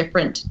on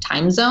different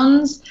time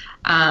zones.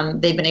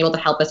 They've been able to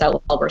help us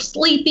out while we're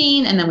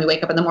sleeping, and then we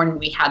wake up in the morning,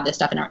 we have this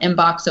stuff in our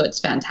inbox, so it's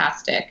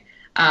fantastic.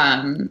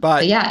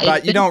 But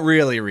you don't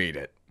really read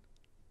it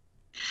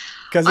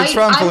because it's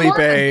from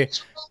Felipe.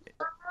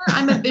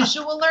 I'm a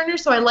visual learner,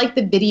 so I like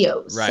the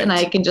videos, right. And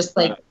I can just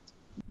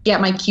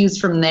get my cues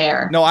from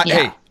there. No,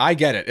 hey, I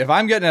get it. If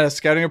I'm getting a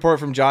scouting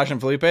report from Josh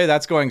and Felipe,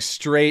 that's going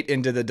straight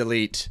into the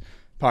delete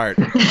part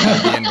of the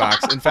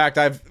inbox. In fact,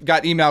 I've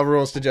got email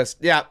rules to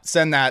just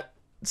send that.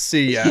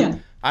 See ya. Yeah.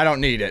 I don't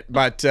need it,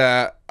 but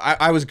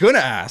I was gonna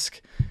ask,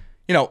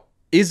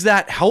 is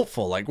that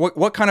helpful? Like,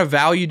 what kind of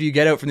value do you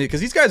get out from these? Because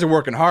these guys are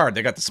working hard.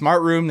 They got the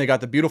Smart Room. They got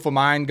the Beautiful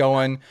Mind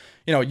going.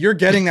 You're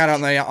getting that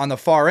on the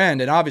far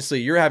end, and obviously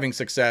you're having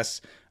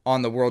success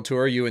on the World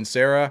Tour. You and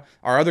Sarah,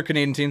 our other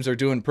Canadian teams are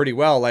doing pretty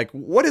well. Like,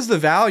 what is the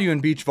value in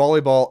beach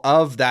volleyball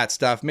of that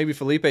stuff? Maybe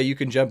Felipe, you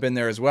can jump in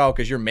there as well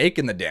because you're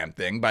making the damn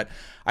thing. But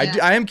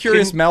I am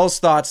curious, Mel's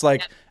thoughts.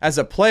 Like, as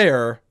a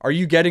player, are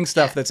you getting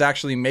stuff that's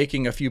actually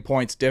making a few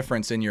points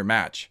difference in your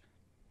match?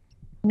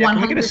 Yeah,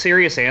 can we get a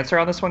serious answer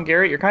on this one,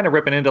 Garrett? You're kind of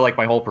ripping into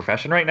my whole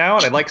profession right now,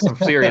 and I'd like some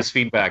serious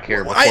feedback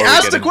here. I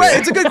asked a question.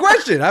 It's a good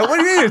question. What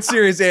do you mean it's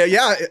serious?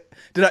 Yeah.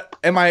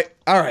 Am I?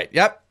 All right.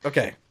 Yep.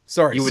 Okay.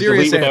 Sorry. You would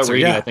serious delete without answer.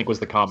 reading, Yeah. I think was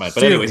the comment. But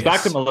serious. anyways,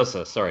 back to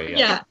Melissa. Sorry.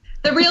 Yeah.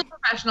 The real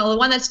professional, the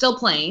one that's still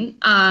playing.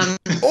 But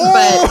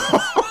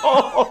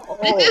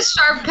this is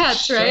sharp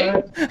cuts,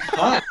 right?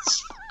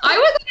 Cuts. I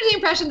was under the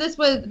impression this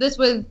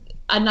was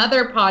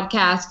another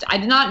podcast. I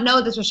did not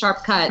know this was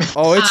sharp cuts.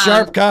 Oh, it's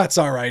sharp cuts,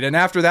 all right. And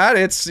after that,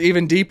 it's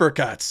even deeper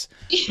cuts.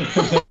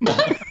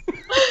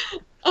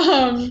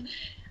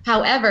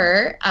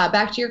 However,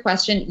 back to your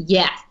question,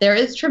 yes, there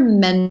is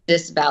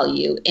tremendous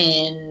value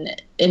in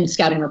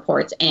scouting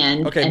reports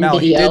and Mel, video.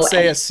 he did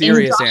say a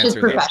serious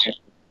answer there.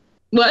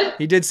 What?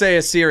 He did say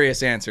a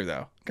serious answer,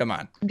 though. Come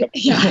on.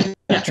 Yeah.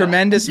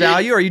 Tremendous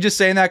value? Are you just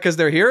saying that because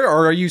they're here,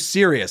 or are you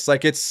serious?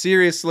 Like, it's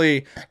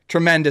seriously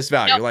tremendous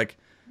value. No. Like,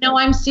 No,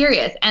 I'm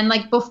serious. And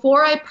like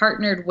before I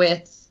partnered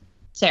with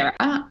Sarah,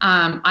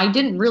 I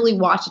didn't really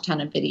watch a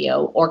ton of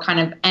video or kind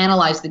of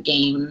analyze the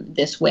game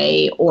this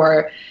way,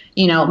 or,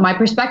 you know, my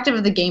perspective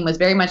of the game was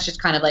very much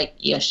just kind of like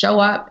you show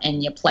up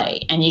and you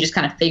play and you just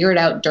kind of figure it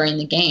out during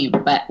the game.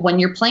 But when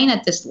you're playing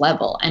at this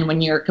level and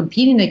when you're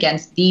competing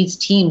against these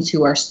teams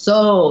who are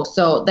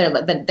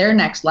they're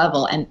next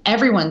level, and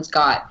everyone's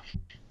got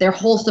their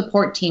whole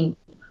support team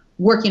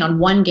working on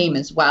one game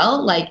as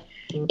well, like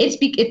it's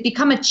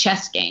become a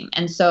chess game.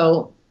 And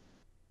so,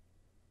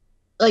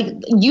 like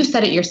you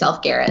said it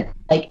yourself, Garrett,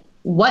 like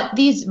what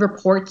these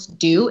reports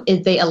do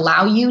is they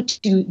allow you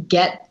to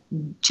get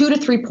 2 to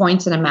 3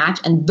 points in a match,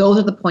 and those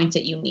are the points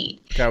that you need.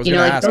 Okay, I was going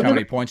to ask how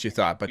many points you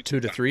thought, but 2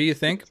 to 3, you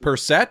think, per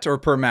set or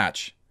per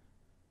match?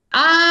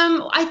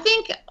 I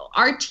think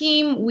our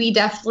team, we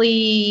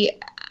definitely,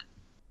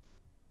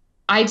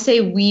 I'd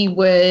say we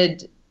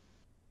would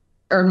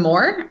earn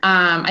more.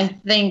 I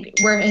think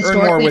we're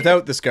historically... Earn more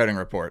without the scouting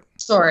report.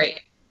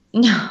 Sorry.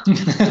 No.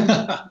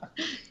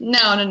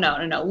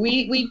 No.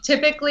 We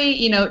typically,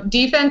 you know,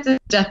 defense is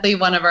definitely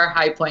one of our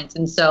high points.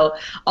 And so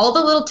all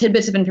the little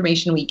tidbits of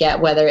information we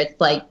get, whether it's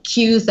like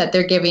cues that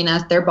they're giving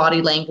us, their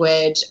body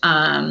language,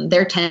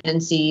 their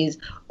tendencies,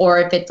 or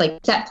if it's like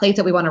set plays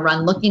that we want to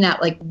run, looking at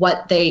like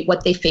what they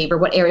favor,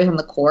 what areas on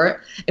the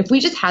court. If we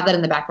just have that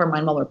in the back of our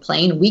mind while we're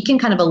playing, we can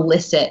kind of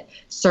elicit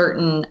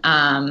certain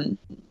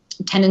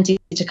tendencies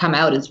to come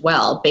out as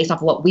well based off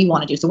of what we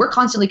want to do. So we're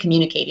constantly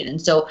communicating.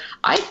 And so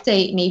I'd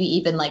say maybe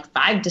even like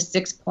 5 to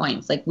 6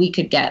 points, like we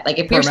could get, like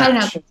if we were starting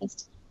out with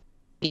this,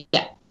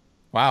 yeah.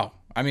 Wow.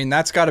 I mean,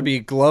 that's got to be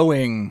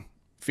glowing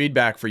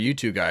feedback for you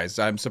two guys.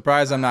 I'm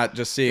surprised I'm not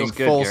just seeing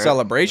full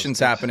celebrations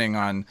happening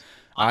on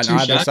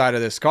either side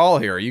of this call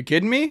here. Are you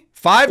kidding me?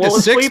 5 to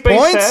 6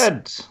 points?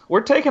 Said,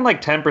 we're taking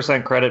like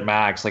 10% credit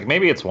max. Like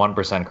maybe it's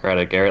 1%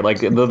 credit, Garrett.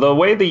 Like the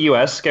way the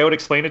US scout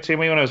explained it to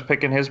me when I was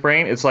picking his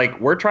brain, it's like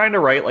we're trying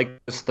to write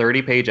like this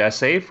 30-page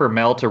essay for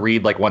Mel to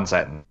read like 1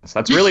 sentence.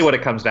 That's really what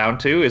it comes down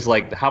to, is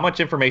like how much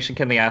information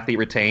can the athlete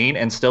retain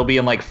and still be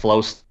in like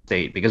flow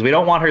state, because we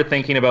don't want her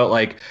thinking about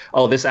like,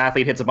 oh, this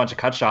athlete hits a bunch of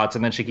cut shots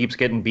and then she keeps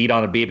getting beat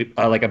on a baby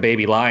like a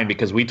baby line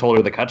because we told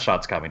her the cut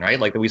shot's coming, right?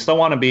 Like we still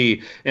want to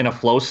be in a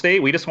flow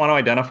state. We just want to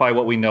identify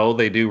what we know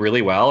they do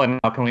really well and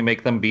how can we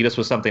make them beat us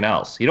with something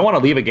else. You don't want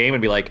to leave a game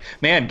and be like,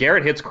 man,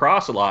 Garrett hits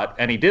cross a lot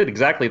and he did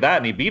exactly that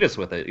and he beat us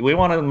with it. We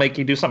want to make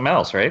you do something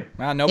else, right?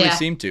 Well, nobody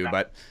seemed to,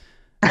 but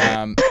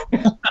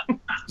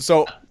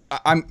so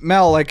I'm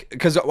Mel, like,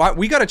 because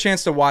we got a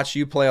chance to watch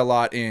you play a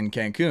lot in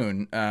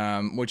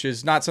Cancun, which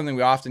is not something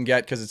we often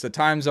get because it's the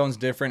time zone's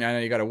different. I know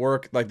you got to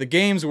work. Like the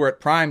games were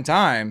at prime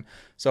time,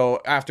 so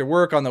after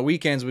work on the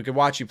weekends we could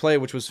watch you play,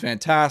 which was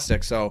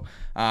fantastic. So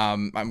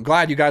I'm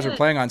glad you guys were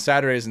playing on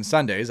Saturdays and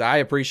Sundays. I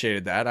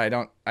appreciated that.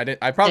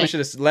 I probably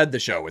should have led the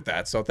show with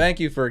that. So thank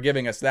you for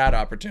giving us that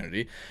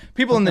opportunity.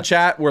 People in the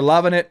chat were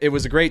loving it. It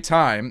was a great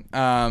time.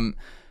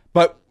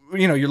 But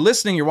you know, you're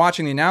listening, you're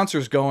watching the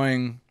announcers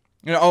going,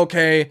 you know,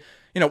 okay,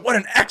 you know, what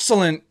an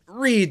excellent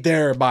read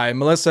there by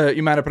Melissa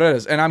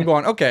HUMANA-PAREDES. And I'm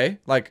going, okay,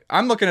 like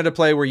I'm looking at a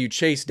play where you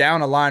chase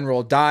down a line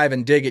roll, dive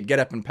and dig it, get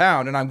up and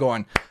pound. And I'm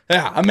going,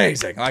 yeah,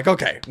 amazing. Like,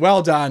 okay,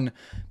 well done.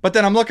 But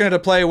then I'm looking at a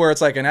play where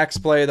it's like an X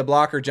play, the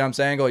blocker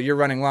jumps angle, you're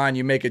running line,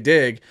 you make a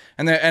dig.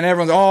 And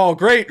everyone's, oh,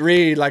 great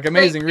read, like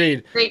amazing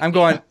read. I'm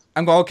going,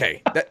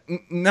 okay,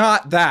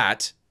 not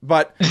that.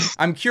 But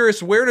I'm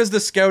curious, where does the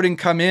scouting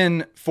come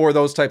in for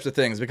those types of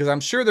things? Because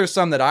I'm sure there's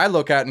some that I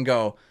look at and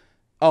go,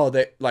 oh,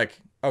 they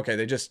like,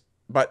 okay,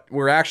 but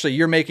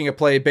you're making a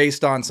play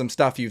based on some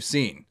stuff you've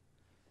seen.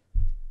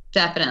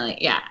 Definitely.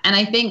 Yeah. And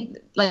I think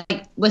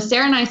like with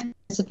Sarah and I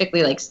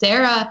specifically, like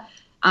Sarah,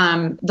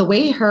 the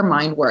way her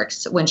mind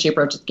works when she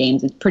approaches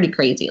games is pretty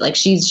crazy. Like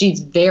she's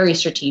very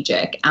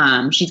strategic.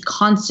 She's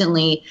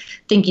constantly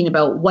thinking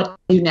about what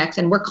to do next,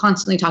 and we're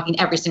constantly talking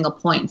every single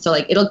point. So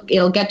like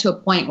it'll get to a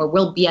point where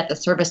we'll be at the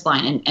service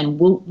line and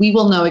we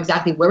will know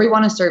exactly where we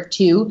want to serve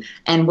to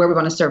and where we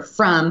want to serve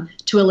from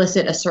to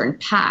elicit a certain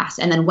pass.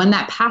 And then when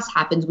that pass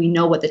happens, we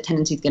know what the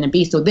tendency is going to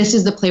be. So this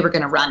is the play we're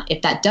going to run.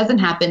 If that doesn't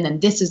happen, then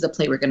this is the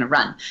play we're going to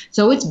run.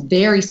 So it's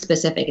very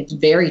specific. It's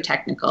very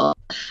technical.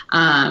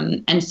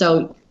 And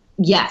so,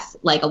 yes,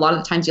 like a lot of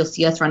the times you'll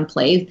see us run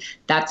plays,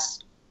 that's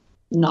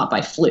not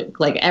by fluke.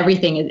 Like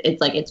everything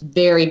it's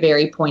very,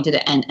 very pointed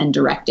and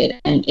directed,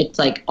 and it's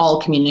like all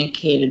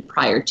communicated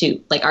prior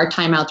to. Like our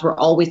timeouts, we're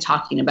always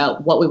talking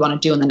about what we want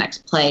to do in the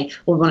next play,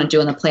 what we want to do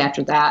in the play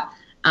after that.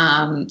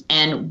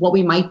 And what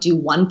we might do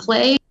one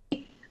play,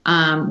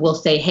 we'll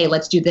say, hey,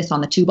 let's do this on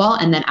the 2-ball.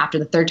 And then after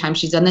the third time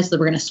she's done this, then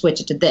we're going to switch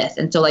it to this.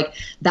 And so like,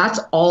 that's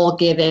all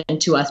given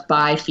to us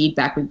by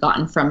feedback we've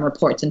gotten from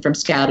reports and from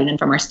scouting and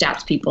from our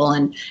stats people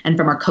and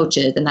from our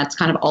coaches. And that's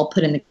kind of all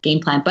put in the game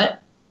plan.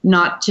 But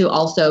not to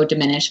also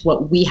diminish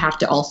what we have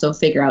to also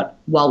figure out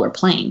while we're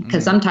playing.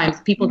 Because sometimes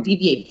people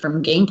deviate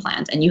from game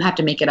plans and you have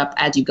to make it up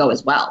as you go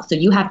as well. So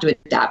you have to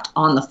adapt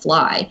on the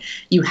fly.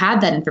 You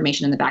have that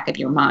information in the back of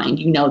your mind.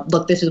 You know,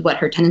 look, this is what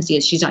her tendency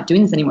is. She's not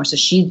doing this anymore. So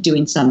she's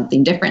doing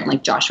something different.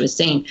 Like Josh was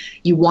saying,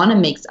 you want to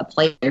make a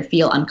player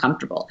feel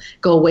uncomfortable,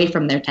 go away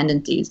from their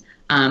tendencies.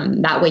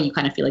 That way you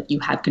kind of feel like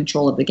you have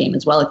control of the game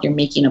as well if you're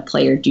making a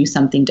player do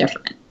something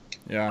different.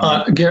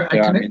 Yeah.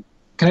 Garrett,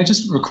 can I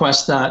just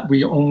request that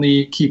we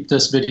only keep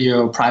this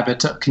video private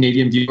to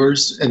Canadian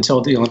viewers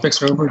until the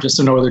Olympics are over, just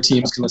so no other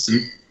teams can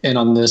listen in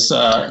on this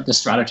this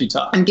strategy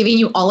talk? I'm giving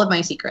you all of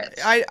my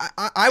secrets.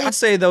 I would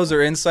say those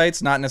are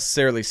insights, not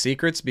necessarily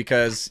secrets,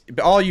 because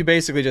all you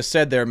basically just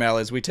said there, Mel,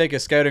 is we take a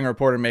scouting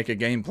report and make a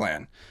game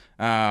plan.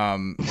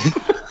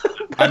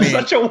 I mean,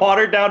 such a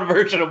watered down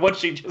version of what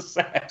she just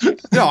said.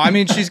 No, I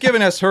mean, she's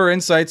giving us her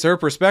insights, her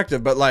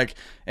perspective, but like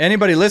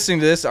anybody listening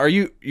to this, are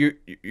you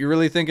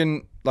really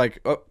thinking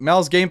like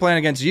Mel's game plan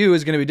against you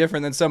is going to be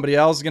different than somebody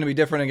else is going to be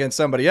different against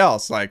somebody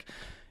else? Like,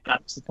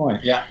 that's the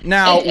point. Yeah.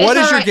 Now, what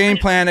is your game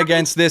plan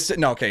against this?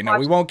 No, okay, no,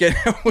 we won't get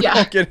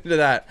won't get into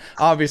that,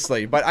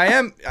 obviously. But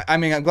I'm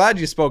glad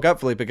you spoke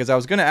up, Felipe, because I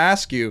was going to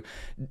ask you,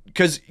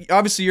 because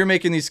obviously you're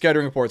making these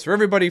scouting reports for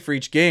everybody for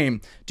each game.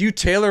 Do you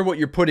tailor what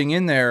you're putting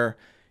in there?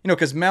 You know,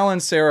 because Mel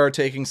and Sarah are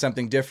taking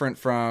something different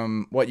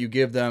from what you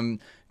give them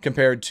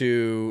compared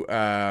to,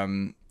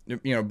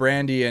 you know,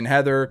 Brandy and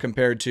Heather,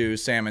 compared to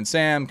Sam and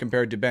Sam,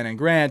 compared to Ben and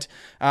Grant.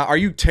 Are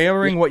you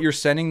tailoring what you're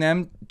sending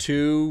them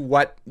to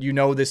what you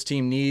know this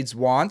team needs,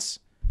 wants?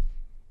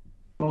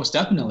 Most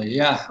definitely,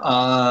 yeah.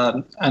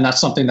 And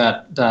that's something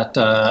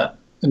that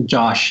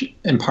Josh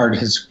imparted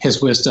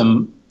his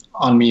wisdom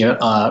on me,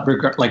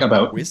 like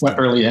about wisdom.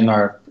 Early in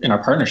our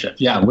partnership.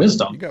 Yeah,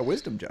 wisdom. You got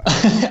wisdom, Josh.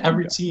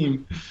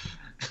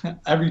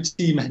 Every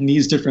team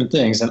needs different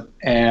things,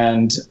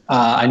 and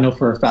I know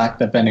for a fact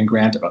that Ben and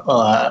Grant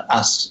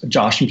asked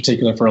Josh in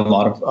particular for a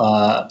lot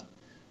of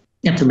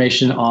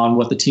information on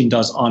what the team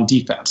does on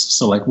defense.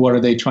 So, like, what are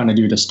they trying to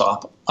do to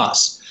stop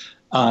us?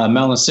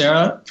 Mel and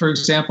Sarah, for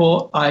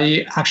example,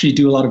 I actually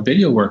do a lot of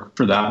video work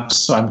for them.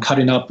 So I'm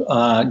cutting up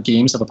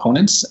games of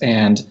opponents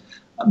and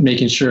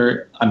making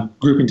sure I'm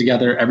grouping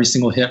together every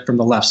single hit from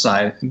the left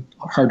side,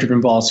 hard-driven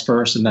balls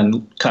first, and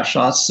then cut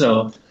shots.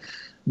 So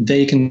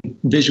they can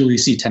visually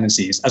see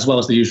tendencies as well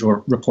as the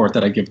usual report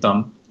that I give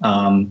them.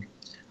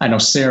 I know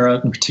Sarah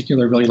in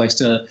particular really likes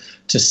to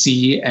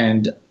see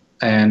and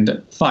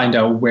find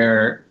out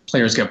where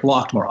players get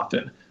blocked more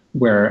often,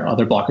 where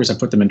other blockers have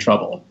put them in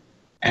trouble.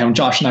 And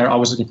Josh and I are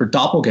always looking for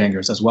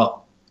doppelgangers as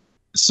well.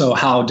 So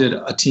how did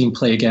a team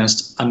play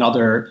against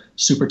another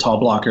super tall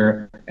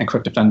blocker and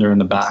quick defender in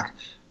the back?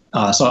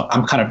 So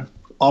I'm kind of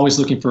always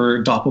looking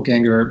for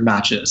doppelganger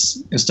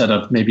matches instead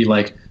of maybe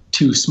like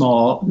two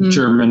small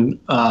German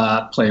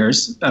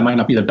players. That might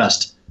not be the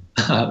best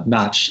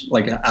match,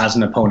 like as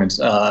an opponent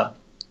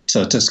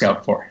to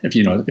scout for, if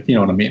you know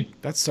what I mean.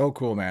 That's so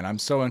cool, man. I'm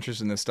so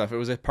interested in this stuff. It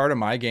was a part of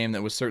my game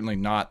that was certainly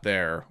not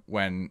there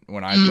when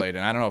I played.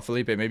 And I don't know,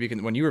 Felipe, maybe you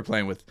can, when you were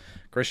playing with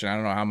Christian, I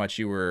don't know how much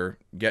you were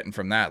getting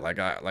from that.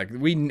 Like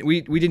we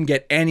didn't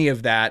get any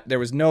of that. There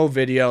was no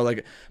video.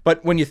 Like,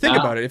 but when you think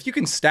about it, if you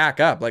can stack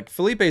up, like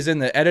Felipe's in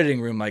the editing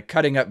room, like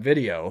cutting up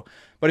video.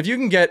 But if you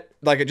can get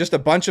like just a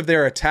bunch of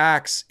their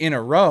attacks in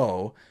a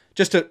row,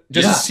 just to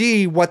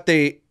see what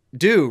they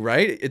do,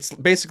 right? It's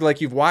basically like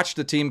you've watched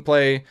the team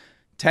play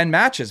 10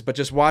 matches, but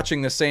just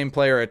watching the same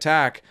player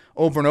attack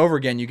over and over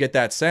again, you get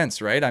that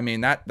sense, right? I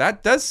mean,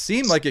 that does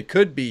seem like it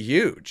could be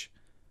huge.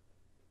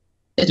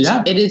 It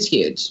is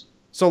huge.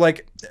 So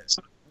like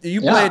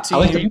you play a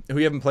team who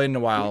you haven't played in a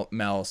while,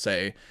 Mel,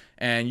 say,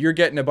 and you're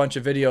getting a bunch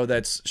of video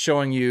that's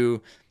showing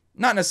you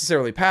not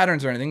necessarily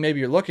patterns or anything. Maybe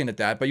you're looking at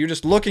that, but you're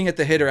just looking at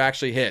the hitter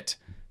actually hit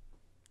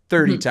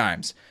 30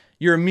 times.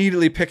 You're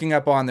immediately picking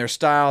up on their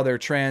style, their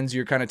trends.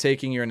 You're kind of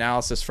taking your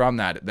analysis from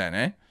that then,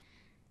 eh?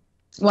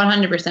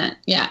 100%.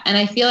 Yeah. And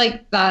I feel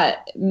like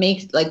that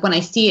makes, like, when I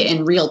see it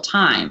in real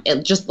time,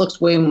 it just looks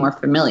way more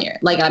familiar.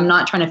 Like, I'm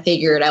not trying to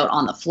figure it out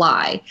on the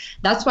fly.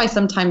 That's why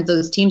sometimes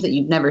those teams that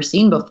you've never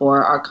seen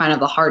before are kind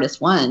of the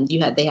hardest ones.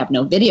 They have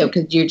no video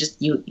because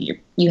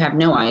you have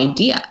no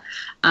idea.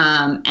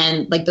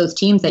 And like those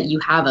teams that you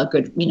have a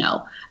good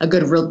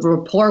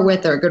rapport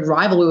with or a good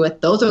rivalry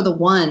with, those are the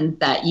ones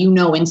that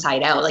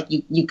inside out. Like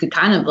you could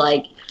kind of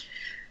like,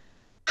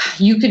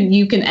 you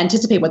can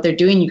anticipate what they're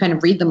doing. You kind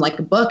of read them like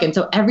a book. And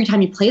so every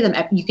time you play them,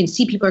 you can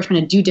see people are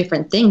trying to do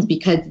different things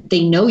because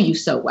they know you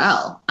so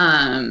well.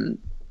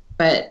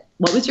 But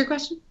what was your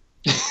question?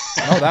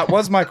 Oh, that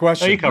was my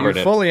question. No, you covered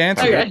it. Fully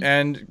answered it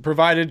and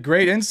provided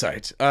great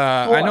insight.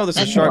 I know this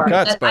is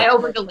shortcuts, but I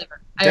over-deliver.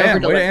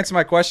 Damn, way to answer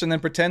my question, then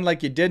pretend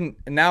like you didn't,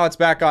 and now it's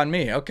back on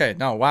me. Okay,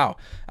 no, wow.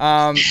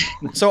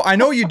 So I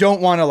know you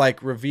don't want to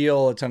like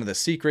reveal a ton of the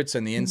secrets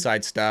and the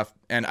inside stuff,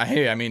 and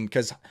I mean,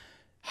 because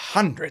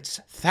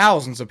hundreds,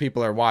 thousands of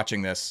people are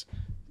watching this.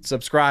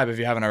 Subscribe if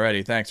you haven't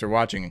already. Thanks for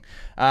watching.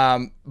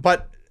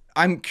 But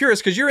I'm curious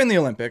because you're in the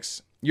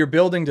Olympics. You're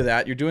building to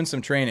that. You're doing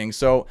some training.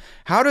 So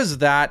how does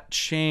that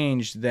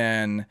change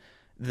then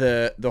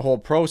the whole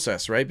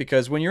process, right?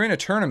 Because when you're in a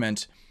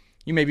tournament,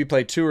 you maybe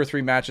play 2 or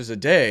 3 matches a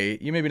day.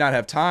 You maybe not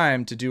have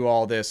time to do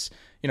all this,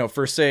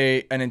 for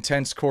say an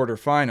intense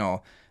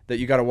quarterfinal that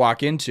you got to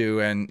walk into,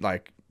 and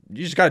like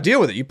you just got to deal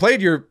with it. You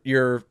played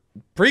your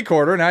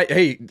pre-quarter, and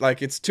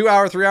it's 2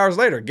 hours, 3 hours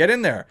later, get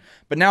in there.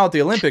 But now at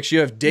the Olympics, you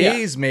have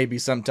days maybe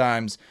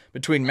sometimes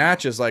between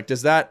matches. Like,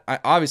 does that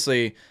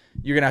obviously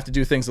you're gonna have to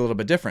do things a little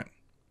bit different?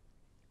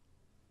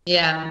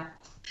 Yeah.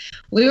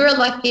 We were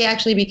lucky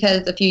actually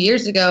because a few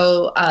years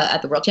ago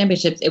at the World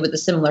Championships, it was a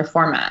similar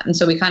format. And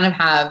so we kind of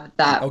have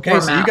that Okay,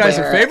 so you guys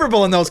are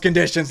favorable in those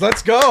conditions.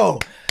 Let's go.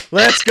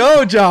 Let's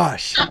go,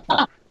 Josh.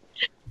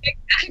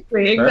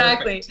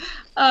 Exactly.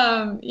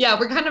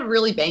 We're kind of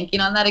really banking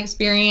on that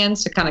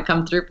experience to kind of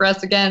come through for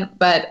us again.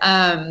 But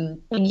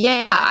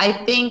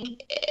I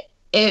think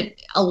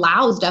it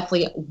allows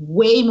definitely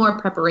way more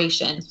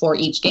preparation for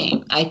each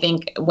game. I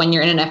think when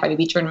you're in an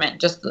FIVB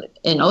tournament, just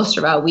in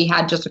Ostrava, we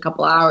had just a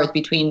couple hours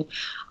between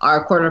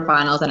our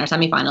quarterfinals and our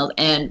semifinals,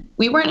 and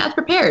we weren't as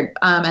prepared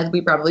as we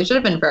probably should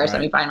have been for our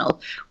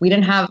semifinals. We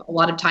didn't have a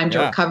lot of time to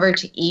recover,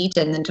 to eat,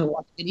 and then to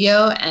watch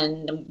video,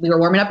 and we were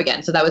warming up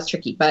again, so that was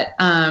tricky. But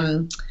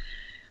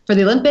for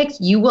the Olympics,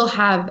 you will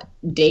have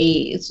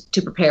days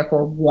to prepare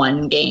for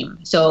one game.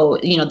 So,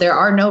 there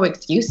are no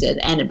excuses.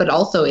 But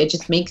also it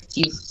just makes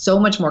you so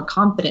much more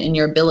confident in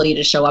your ability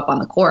to show up on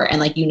the court.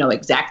 And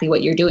exactly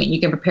what you're doing. You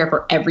can prepare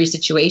for every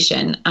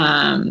situation.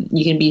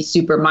 You can be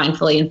super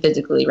mindfully and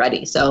physically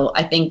ready. So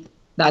I think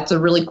that's a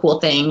really cool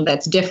thing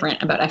that's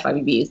different about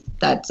FIVBs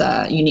that's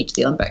unique to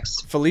the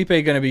Olympics. Felipe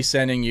going to be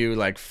sending you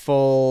like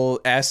full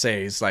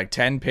essays, like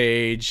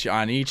 10-page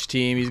on each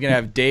team. He's going to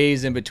have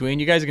days in between.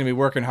 You guys are going to be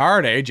working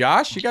hard, eh,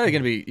 Josh? You got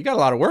a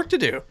lot of work to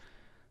do.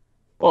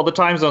 Well, the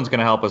time zone's going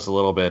to help us a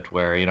little bit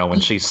where, when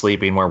she's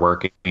sleeping, we're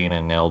working,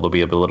 and there'll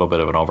be a little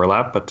bit of an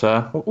overlap. But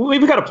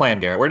we've got a plan,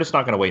 Garrett. We're just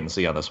not going to wait and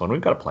see on this one. We've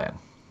got a plan.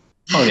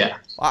 Oh, yeah.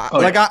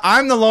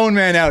 I'm the lone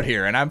man out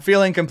here, and I'm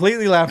feeling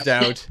completely left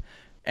out.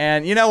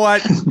 And you know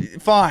what?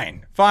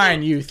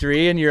 Fine, you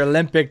three and your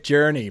Olympic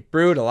journey.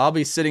 Brutal. I'll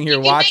be sitting here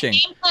watching.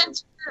 Make game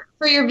plans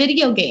for your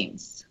video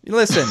games.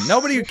 Listen,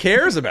 nobody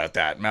cares about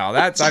that, Mel.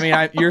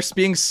 You're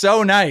being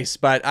so nice,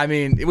 but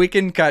we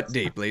can cut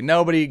deeply.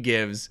 Nobody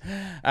gives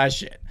a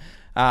shit.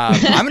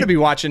 I'm going to be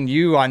watching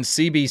you on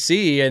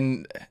CBC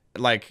and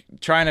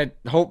trying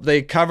to hope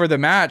they cover the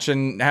match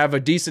and have a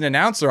decent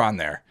announcer on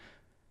there.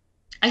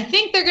 I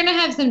think they're going to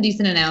have some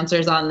decent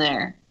announcers on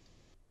there.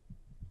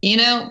 Do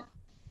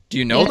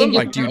you know them?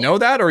 Do you know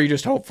that, or are you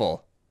just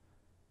hopeful?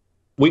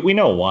 We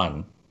know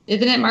one.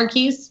 Isn't it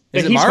Marquise?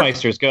 Is it Mark?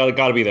 Meister's got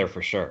to be there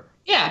for sure.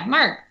 Yeah,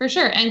 Mark, for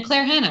sure. And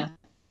Claire Hanna.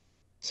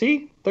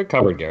 See? They're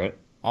covered, Garrett.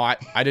 Oh, I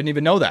didn't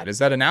even know that. Is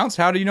that announced?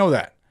 How do you know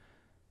that?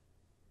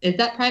 Is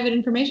that private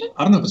information?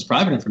 I don't know if it's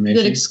private information.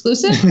 Is it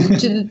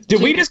exclusive?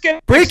 Did we just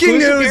get breaking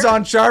news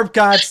on Sharp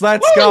Cuts?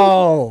 Let's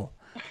go.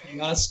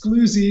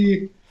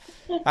 Exclusive.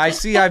 I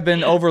see I've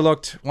been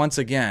overlooked once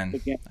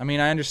again. I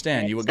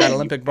understand. You got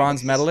Olympic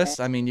bronze medalists.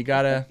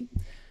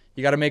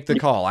 You gotta make the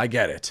call. I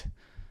get it.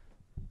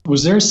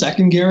 Was there a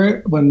second,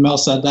 Garrett, when Mel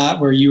said that,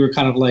 where you were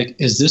kind of like,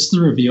 is this the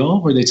reveal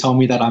where they tell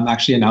me that I'm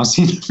actually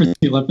announcing for the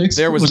Olympics?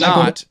 There was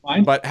not,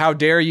 but how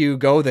dare you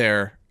go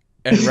there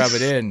and rub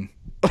it in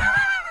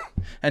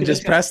and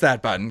just press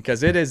that button,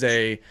 because it is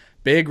a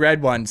big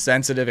red one,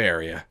 sensitive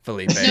area,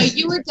 Felipe. No,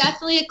 you were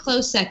definitely a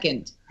close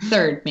second.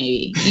 Third,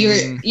 maybe.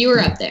 You were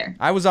up there.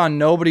 I was on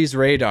nobody's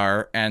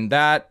radar, and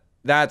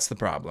that's the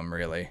problem,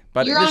 really.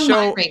 But You're on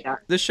my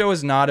radar. This show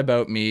is not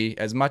about me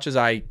as much as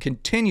I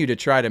continue to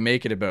try to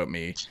make it about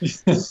me.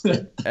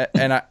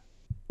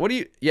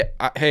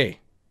 Hey,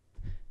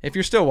 if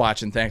you're still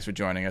watching, thanks for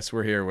joining us.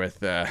 We're here with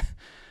the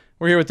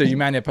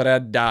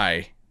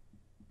HUMANA-PAREDES.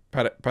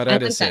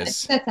 Paredes.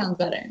 That sounds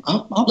better.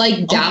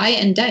 Die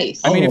and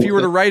dice. If you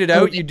were to write it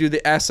out, you'd do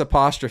the S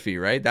apostrophe,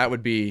 right? That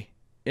would be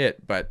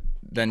it. But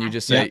then you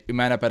just say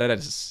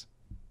HUMANA-PAREDES.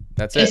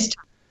 That's it.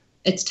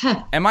 It's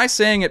tough. Am I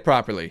saying it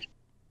properly?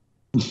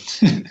 Is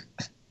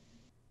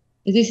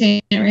he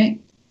saying it right?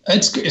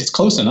 It's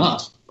close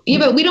enough. Yeah,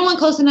 but we don't want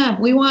close enough.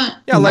 We want...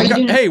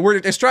 hey,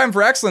 we're striving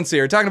for excellence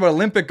here. We're talking about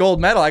Olympic gold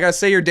medal. I got to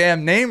say your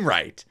damn name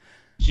right.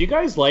 Do you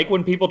guys like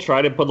when people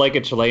try to put a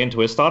Chilean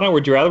twist on it, or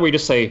would you rather we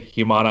just say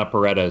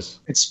Humana-Paredes?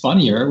 It's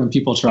funnier when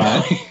people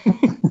try.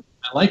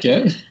 I like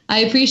it. I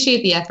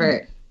appreciate the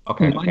effort.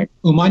 Okay.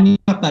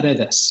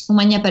 HUMANA-PAREDES.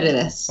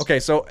 HUMANA-PAREDES. Okay,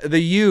 so the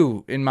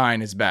U in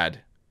mine is bad.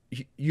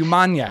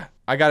 Humana.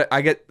 I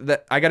gotta get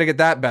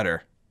that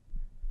better.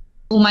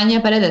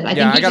 HUMANA-PAREDES.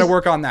 I gotta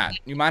work on that.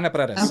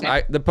 HUMANA-PAREDES.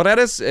 Okay. The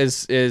Paredes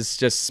is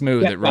just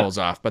smooth. It rolls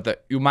off, but the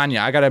Humana,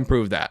 I gotta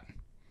improve that.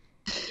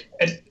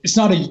 It's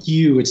not a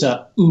U. It's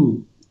a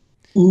U.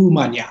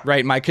 Humana.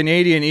 Right. My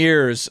Canadian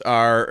ears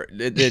are.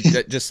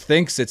 It just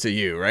thinks it's a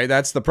U. Right.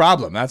 That's the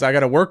problem. I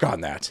gotta work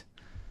on that.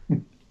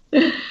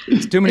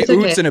 It's too many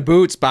oots in a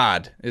boots,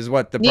 bod, is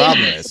what the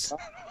problem is.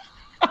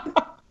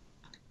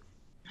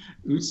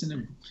 Oots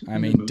in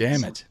a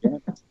damn it.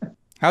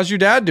 How's your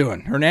dad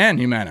doing? Hernan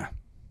Humana.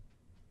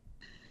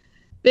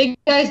 Big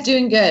guy's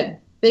doing good.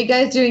 Big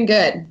guy's doing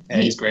good. Yeah,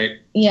 he's great.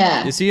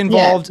 Yeah. Is he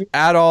involved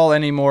at all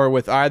anymore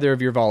with either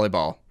of your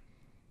volleyball?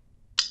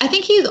 I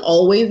think he's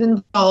always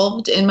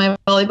involved in my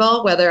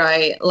volleyball, whether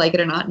I like it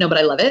or not. No, but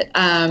I love it.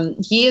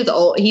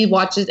 He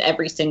watches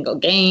every single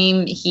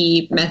game.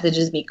 He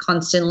messages me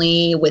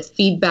constantly with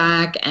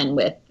feedback and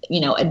with,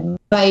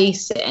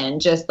 advice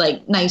and just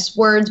like nice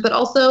words, but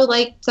also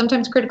like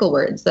sometimes critical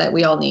words that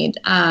we all need.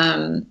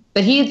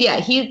 But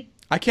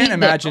I can't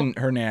imagine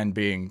Hernan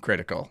being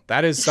critical.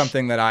 That is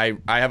something that I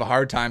have a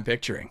hard time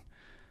picturing.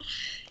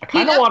 I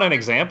kind of want an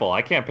example.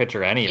 I can't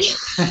picture any of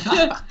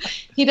it.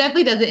 He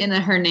definitely does it in a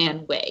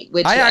Hernan way.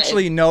 Which I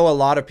actually know a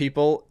lot of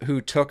people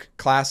who took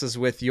classes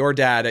with your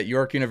dad at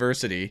York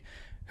University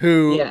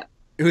who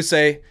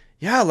say,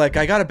 yeah, like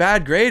I got a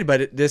bad grade,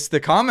 but the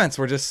comments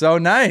were just so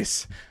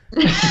nice.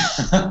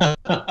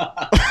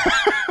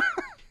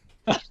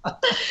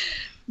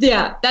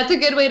 Yeah, that's a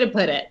good way to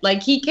put it.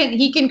 Like he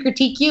can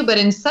critique you, but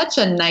in such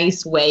a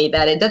nice way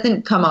that it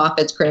doesn't come off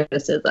as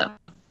criticism.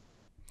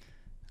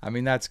 I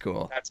mean, that's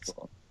cool. That's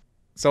cool.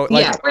 So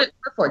we're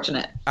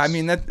fortunate. I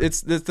mean,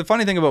 it's the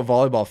funny thing about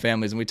volleyball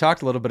families, and we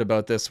talked a little bit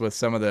about this with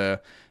some of the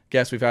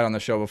guests we've had on the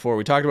show before.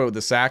 We talked about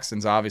the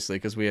Saxons, obviously,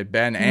 because we had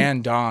Ben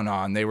and Dawn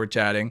on. They were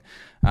chatting.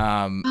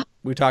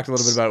 We talked a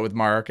little bit about it with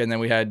Mark, and then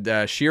we had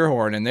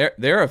Sheerhorn, and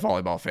they're a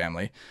volleyball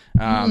family.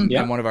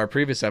 In one of our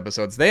previous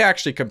episodes, they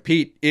actually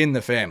compete in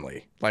the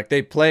family, like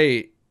they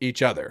play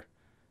each other.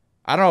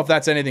 I don't know if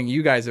that's anything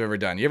you guys have ever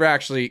done. You ever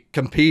actually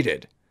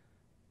competed?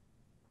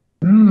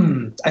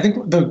 I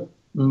think the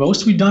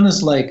most we've done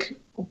is like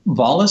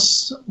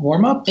Volleys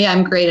warm up. Yeah,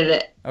 I'm great at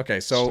it. Okay,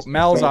 so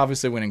Mel's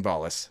obviously winning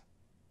Volleys.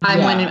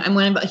 I'm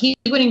winning, but he's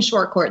winning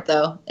short court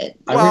though.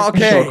 Well,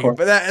 okay,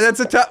 but that's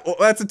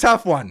a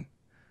tough one.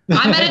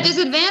 I'm at a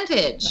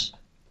disadvantage.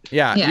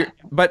 Yeah.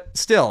 But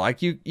still,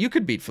 like you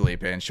could beat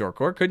Felipe in short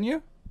court, couldn't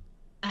you?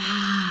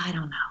 I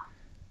don't know.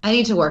 I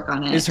need to work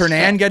on it. Is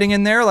Hernan getting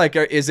in there? Like,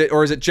 is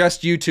it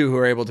just you two who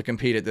are able to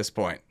compete at this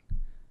point?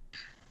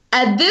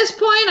 At this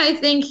point, I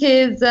think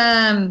his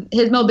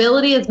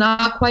mobility is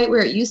not quite where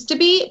it used to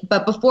be,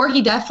 but before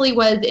he definitely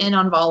was in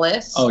on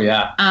volleys. Oh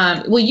yeah.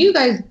 Well, you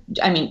guys,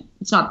 I mean,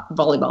 it's not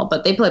volleyball,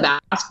 but they play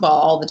basketball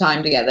all the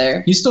time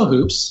together. He still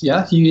hoops.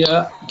 Yeah.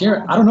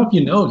 Garrett, I don't know if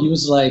you know, he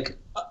was like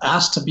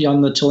asked to be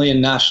on the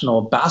Chilean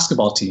national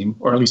basketball team,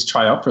 or at least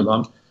try out for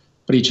them,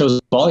 but he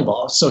chose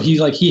volleyball. So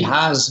he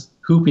has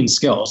hooping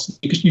skills.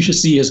 You should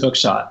see his hook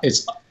shot.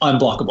 It's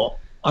unblockable.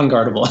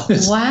 Unguardable.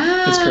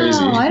 Wow. It's crazy.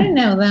 I didn't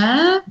know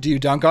that. Do you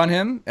dunk on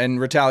him in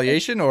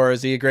retaliation, or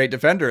is he a great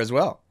defender as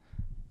well?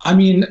 I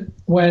mean,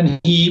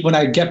 when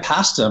I get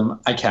past him,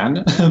 I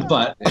can,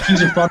 but if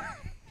he's in front,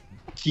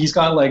 he's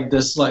got like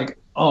this, like,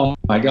 oh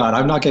my God,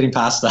 I'm not getting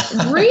past that.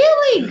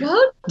 Really?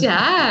 Go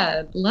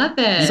Dad. Love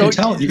it. So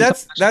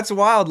that's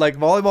wild. Like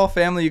volleyball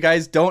family, you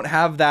guys don't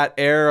have that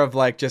air of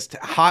like just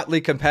hotly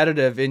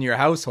competitive in your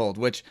household,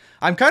 which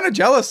I'm kind of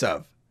jealous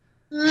of.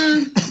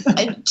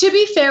 To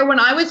be fair, when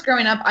I was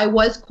growing up, I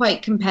was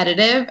quite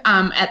competitive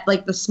at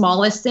like the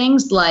smallest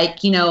things, like,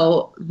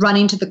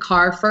 running to the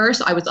car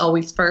first. I was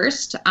always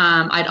first.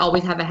 I'd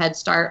always have a head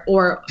start,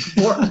 or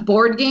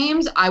board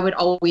games. I would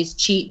always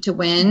cheat to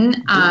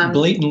win.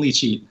 Blatantly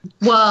cheat.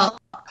 Well,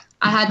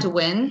 I had to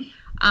win.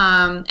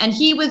 And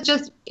he was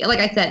just, like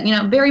I said,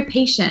 very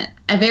patient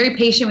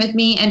with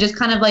me, and just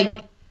kind of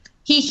like,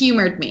 he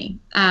humored me.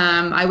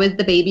 I was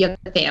the baby of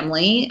the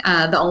family,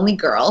 the only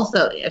girl,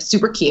 so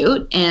super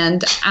cute.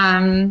 And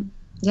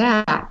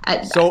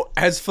So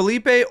has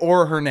Felipe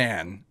or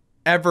Hernan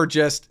ever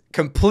just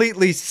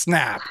completely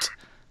snapped?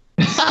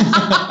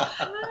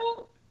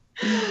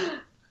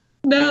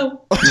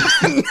 No.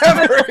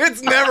 Never.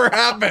 It's never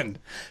happened.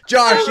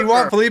 Josh, you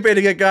want Felipe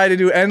to get Guy to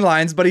do end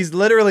lines, but he's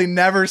literally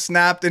never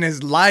snapped in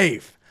his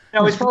life.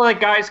 No, he's probably like,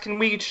 guys, can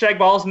we shag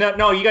balls?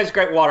 No, you guys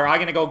grab water. I'm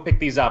going to go pick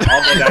these up.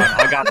 I'll go down.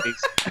 I got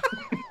these.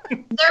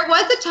 There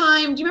was a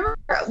time, do you remember,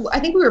 I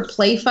think we were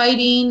play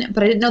fighting,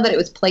 but I didn't know that it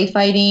was play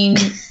fighting.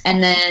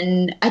 And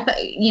then I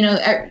thought,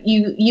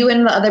 you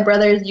and the other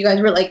brothers, you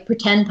guys were like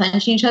pretend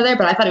punching each other,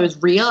 but I thought it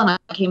was real. And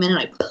I came in and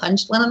I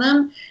punched one of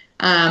them.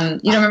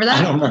 You don't remember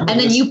that? I don't remember. And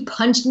then you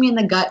punched me in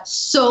the gut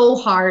so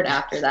hard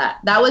after that.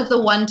 That was the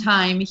one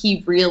time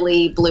he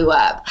really blew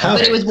up.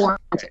 But it was warranted.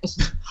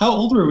 How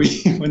old were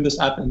we when this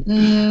happened?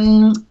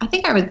 I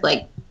think I was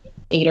like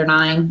 8 or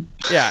 9.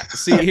 Yeah.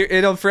 See, here,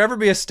 it'll forever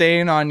be a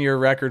stain on your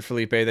record,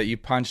 Felipe, that you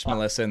punched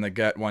Melissa in the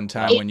gut one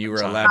time when you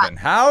were 11.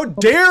 How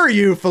dare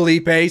you,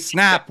 Felipe,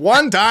 snap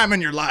one time in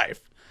your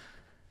life?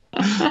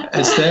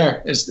 It's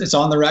there. It's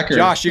on the record.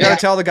 Josh, you got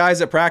to tell the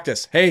guys at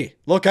practice, hey,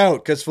 look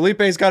out, because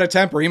Felipe's got a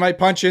temper. He might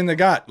punch you in the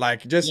gut.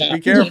 Like, just be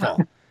careful.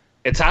 Yeah.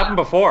 It's happened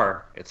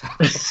before.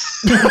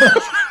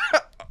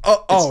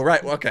 Oh,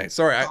 right. Okay,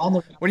 sorry.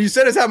 When you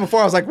said it's happened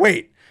before, I was like,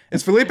 wait,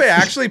 is Felipe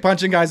actually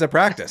punching guys at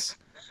practice?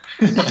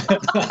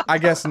 I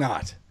guess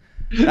not.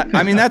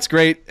 I mean, that's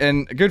great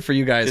and good for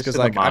you guys, because,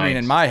 like, I mean,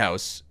 in my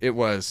house, it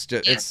was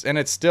just,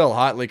 it's still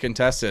hotly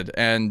contested,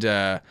 and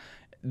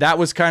that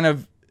was kind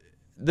of.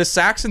 The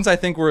Saxons, I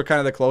think, were kind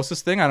of the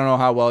closest thing. I don't know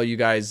how well you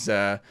guys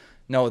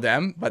know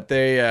them, but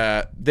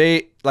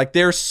they like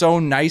they're so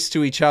nice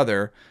to each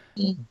other,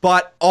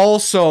 but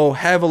also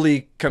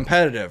heavily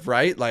competitive,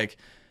 right? Like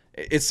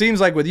it seems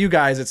like with you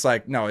guys, it's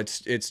like, no,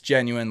 it's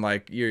genuine.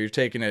 Like you're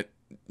taking it,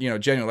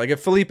 genuine. Like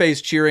if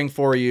Felipe's cheering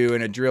for you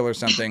in a drill or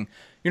something,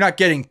 you're not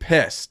getting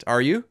pissed,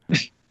 are you?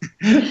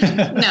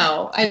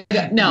 No, I'm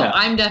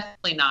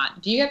definitely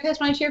not. Do you get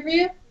pissed when I cheer for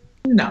you?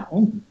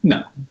 No.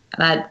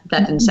 That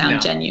didn't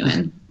sound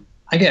genuine.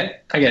 I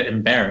get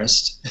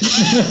embarrassed.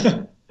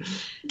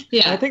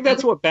 Yeah, I think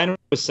that's what Ben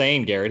was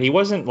saying, Garrett. He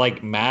wasn't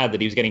like mad that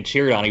he was getting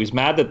cheered on. He was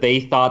mad that they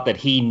thought that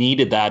he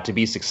needed that to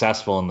be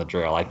successful in the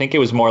drill. I think it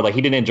was more like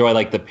he didn't enjoy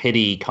like the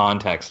pity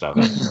context of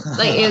it.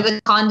 Like it was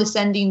a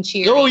condescending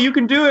cheer. Oh, you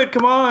can do it!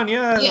 Come on,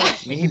 yeah. Yeah.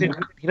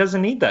 He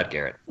doesn't need that,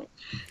 Garrett.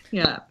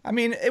 Yeah. I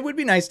mean, it would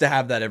be nice to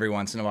have that every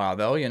once in a while,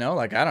 though.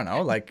 Like I don't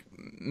know, like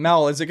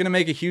Mel, is it going to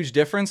make a huge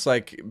difference?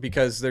 Like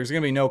because there's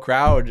going to be no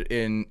crowd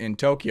in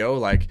Tokyo,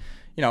 like.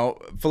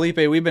 Felipe,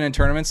 we've been in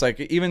tournaments, like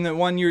even the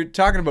one you're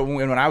talking about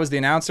when I was the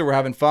announcer, we're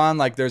having fun,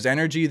 like there's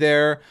energy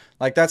there,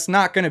 like that's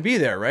not going to be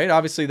there, right?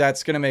 Obviously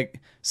that's going to make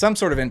some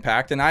sort of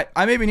impact. And I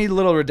maybe need a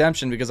little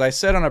redemption because I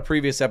said on a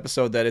previous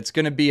episode that it's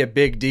going to be a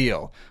big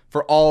deal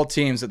for all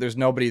teams that there's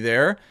nobody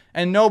there,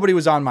 and nobody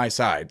was on my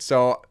side.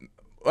 So,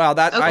 well,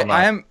 that okay.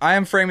 I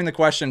am framing the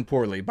question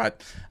poorly,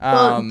 but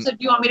so do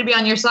you want me to be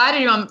on your side or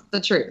do you want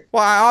the truth?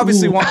 Well, I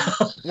obviously want,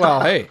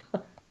 well, hey,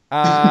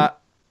 I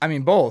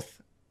mean both.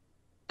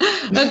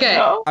 Okay.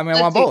 I mean,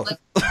 I want both.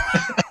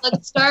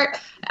 Let's start.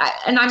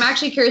 And I'm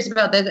actually curious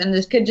about this, and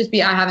this could just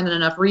be I haven't done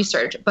enough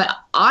research, but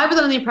I was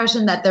under the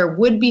impression that there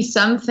would be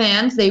some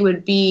fans, they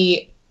would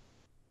be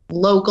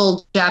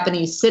local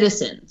Japanese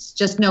citizens,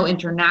 just no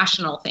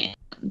international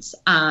fans.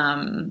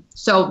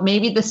 So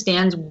maybe the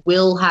stands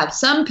will have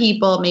some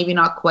people, maybe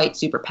not quite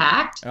super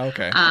packed.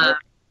 Okay.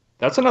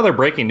 That's another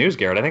breaking news,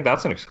 Garrett. I think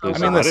that's an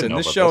exclusive. I mean, listen,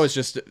 this show is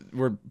just,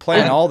 we're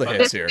playing all the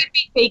hits here. It could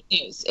be fake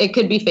news. It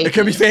could be fake news. It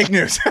could be fake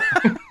news.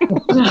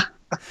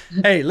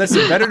 Hey,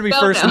 listen, better to be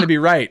first than to be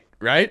right?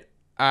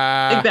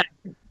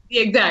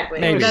 Exactly.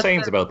 Maybe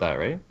sayings about that,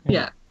 right?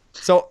 Yeah.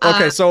 So,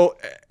 okay, so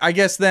I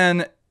guess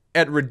then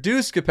at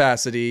reduced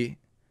capacity,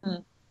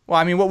 well,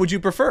 I mean, what would you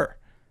prefer?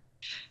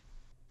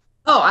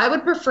 Oh, I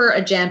would prefer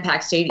a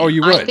jam-packed stadium. Oh,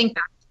 you would? I think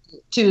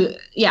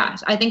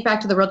back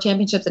to the World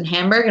Championships in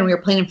Hamburg, and we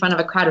were playing in front of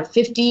a crowd of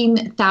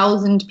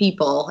 15,000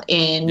 people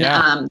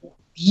in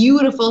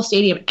beautiful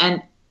stadium,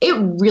 and it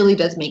really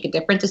does make a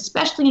difference,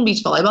 especially in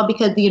beach volleyball,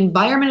 because the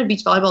environment of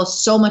beach volleyball is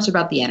so much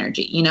about the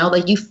energy,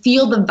 like you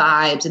feel the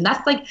vibes, and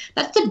that's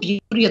the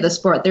beauty of the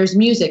sport. There's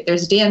music,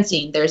 there's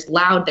dancing, there's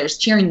loud, there's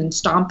cheering and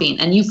stomping,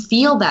 and you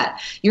feel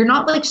that. You're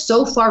not like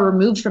so far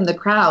removed from the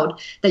crowd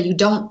that you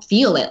don't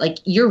feel it. Like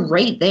you're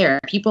right there.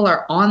 People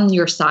are on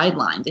your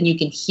sidelines, and you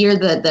can hear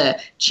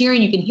the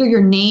cheering, you can hear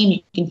your name,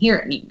 you can hear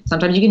it.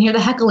 Sometimes you can hear the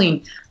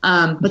heckling,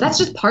 but that's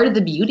just part of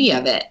the beauty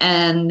of it,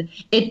 and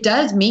it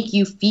does make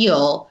you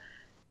feel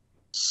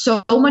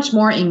so much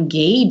more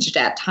engaged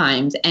at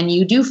times, and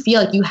you do feel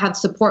like you have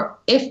support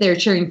if they're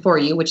cheering for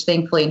you, which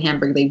thankfully in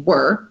Hamburg they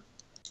were.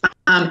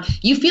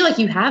 You feel like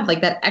you have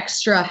like that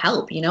extra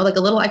help, like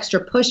a little extra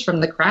push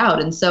from the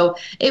crowd, and so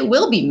it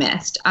will be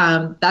missed.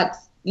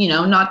 That's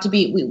not to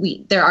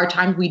be, there are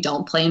times we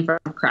don't play in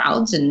front of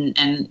crowds, and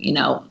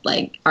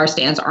like our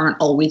stands aren't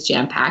always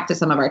jam-packed at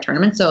some of our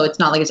tournaments, so it's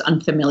not like it's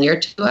unfamiliar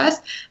to us,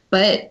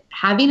 but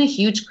having a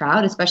huge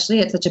crowd, especially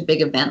at such a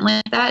big event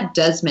like that,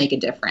 does make a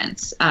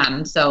difference.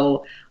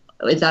 So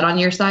is that on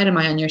your side? Am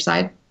I on your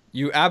side?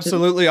 You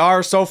absolutely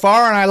are so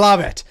far, and I love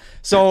it.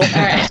 So all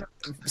right.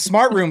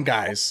 Smart Room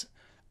guys,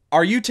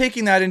 are you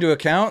taking that into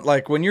account?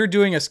 Like when you're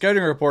doing a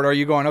scouting report, are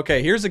you going,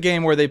 okay, here's a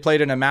game where they played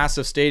in a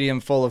massive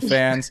stadium full of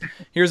fans.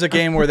 Here's a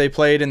game where they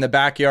played in the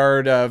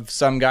backyard of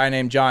some guy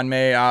named John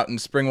May out in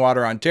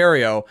Springwater,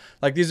 Ontario.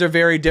 Like these are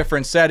very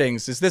different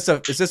settings. Is this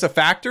a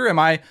factor? Am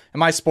I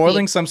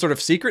spoiling some sort of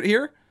secret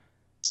here?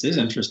 This is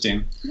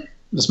interesting.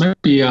 This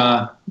might be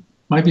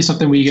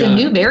something it's a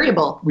new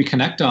variable we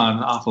connect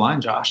on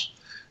offline, Josh.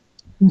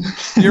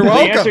 You're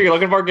welcome. The answer you're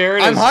looking for,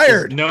 Garrett, I'm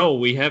hired. No,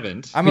 we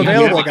haven't. I'm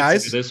available,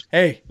 guys.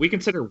 Hey, we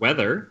consider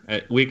weather.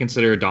 We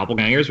consider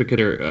doppelgangers. We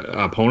consider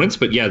opponents.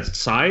 But yeah,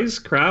 size,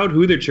 crowd,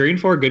 who they're cheering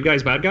for, good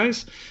guys, bad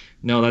guys.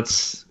 No,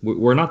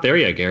 we're not there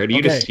yet, Garrett.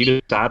 You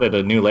just added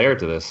a new layer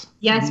to this.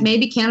 Yes,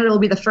 maybe Canada will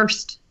be the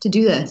first to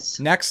do this.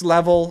 Next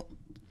level,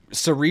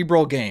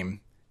 cerebral game.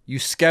 You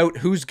scout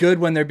who's good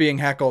when they're being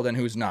heckled and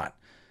who's not.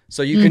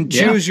 So you can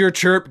choose your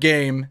chirp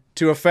game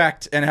to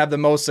affect and have the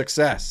most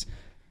success.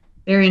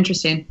 Very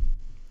interesting.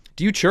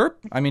 Do you chirp?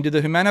 I mean, do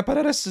the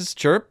HUMANA-PAREDES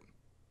chirp?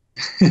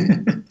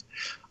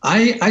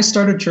 I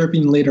started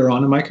chirping later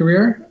on in my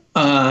career,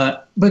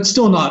 but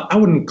still not. I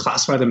wouldn't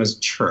classify them as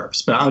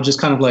chirps, but I would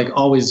just kind of like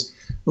always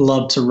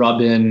love to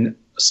rub in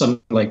some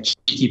like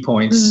cheeky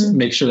points,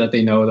 make sure that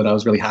they know that I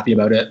was really happy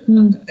about it.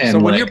 And so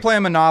when you're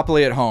playing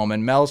Monopoly at home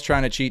and Mel's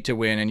trying to cheat to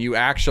win and you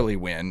actually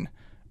win,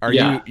 are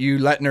you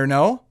letting her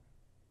know?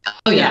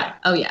 Oh yeah.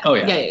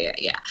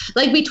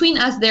 Like between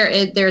us,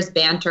 there's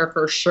banter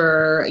for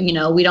sure.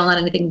 We don't let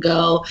anything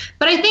go.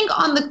 But I think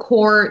on the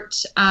court,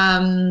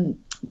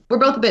 we're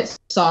both a bit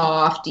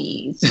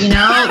softies, you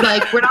know,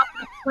 like we're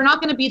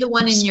not going to be the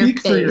one in your face.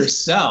 Speak for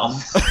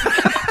yourself.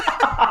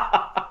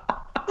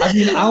 I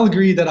mean, I'll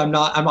agree that I'm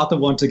not the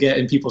one to get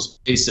in people's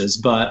faces,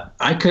 but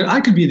I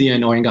could be the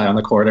annoying guy on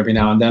the court every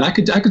now and then. I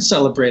could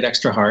celebrate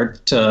extra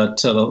hard to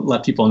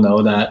let people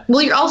know that.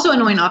 Well, you're also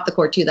annoying off the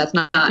court too. That's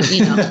not,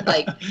 you know,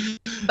 like,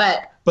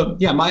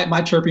 But yeah,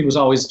 my chirping was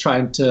always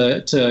trying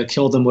to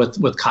kill them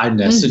with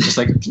kindness and just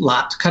like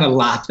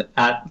laugh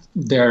at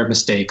their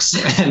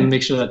mistakes and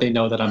make sure that they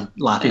know that I'm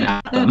laughing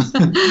at them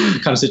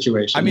kind of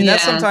situation. I mean,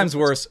 that's sometimes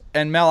worse.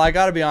 And Mel, I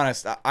got to be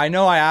honest. I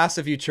know I asked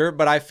if you chirp,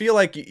 but I feel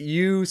like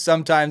you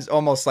sometimes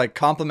almost like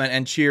compliment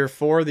and cheer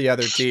for the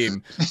other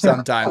team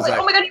sometimes. Like,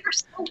 oh my God, you're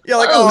so close. You're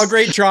like, oh,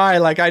 great try.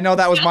 Like, I know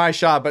that was my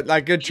shot, but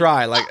like, good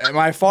try. Like, am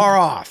I far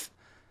off?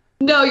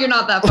 No, you're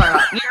not that far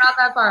off. You're not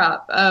that far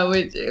off.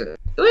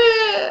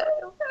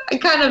 I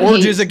kind of. Or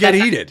does it get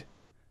heated?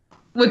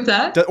 What's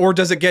that? Or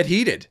does it get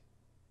heated?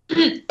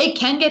 It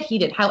can get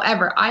heated.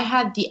 However, I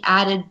have the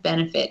added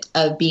benefit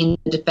of being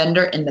the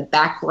defender in the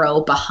back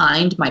row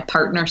behind my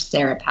partner,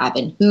 Sarah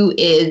Pavin, who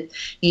is,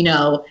 you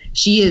know,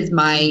 she is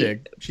my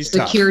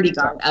security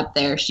guard up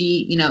there.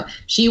 She, you know,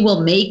 she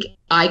will make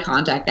eye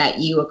contact at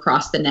you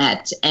across the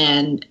net.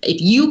 And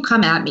if you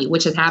come at me,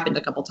 which has happened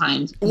a couple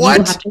times.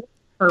 What?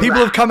 People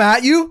have come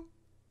at you?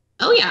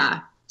 Oh,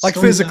 yeah. Like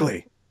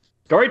physically?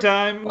 Story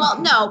time.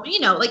 Well, no, you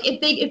know, like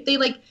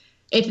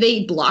if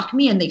they block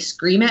me and they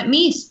scream at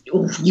me,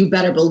 you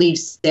better believe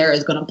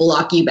Sarah's going to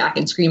block you back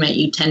and scream at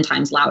you 10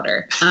 times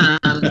louder.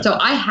 So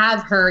I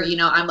have her, you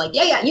know, I'm like,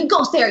 yeah, you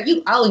go, Sarah.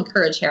 I'll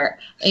encourage her,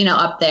 you know,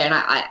 up there. And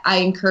I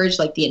encourage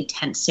like the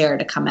intense Sarah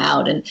to come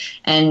out.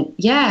 And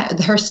yeah,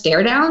 her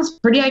stare downs,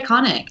 pretty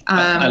iconic.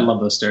 I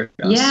love those stare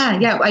downs.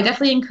 Yeah, I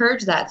definitely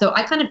encourage that. So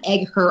I kind of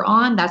egg her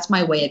on. That's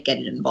my way of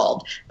getting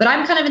involved. But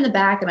I'm kind of in the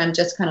back and I'm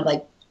just kind of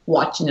like,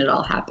 watching it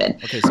all happen.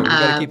 Okay, so we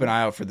got to keep an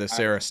eye out for the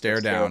Sarah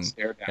stare down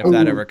if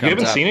that ever comes up.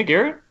 You haven't seen it,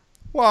 Garrett?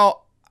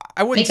 Well,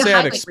 I wouldn't say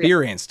I've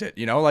experienced it,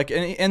 you know, like,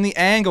 and the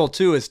angle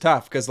too is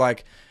tough because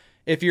like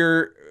if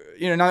you're,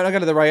 you know, not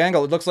at the right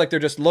angle, it looks like they're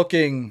just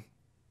looking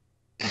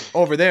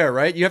over there,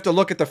 right? You have to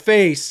look at the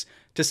face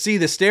to see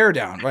the stare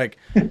down. Like,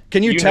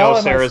 can you tell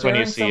if Sarah's when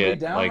you see it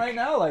down like, right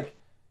now? Like,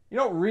 you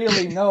don't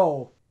really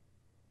know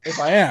if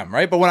I am,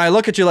 right? But when I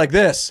look at you like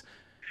this,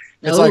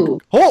 it's like,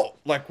 oh,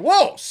 like,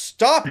 whoa,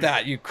 stop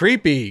that, you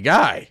creepy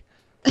guy.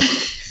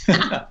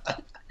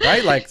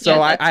 Right? Like, so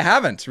yeah, I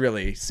haven't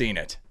really seen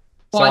it.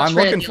 So I'm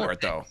looking for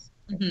it, though.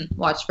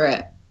 Watch for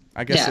it.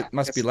 I guess it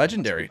must be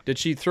legendary. Did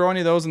she throw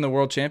any of those in the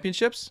World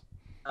Championships?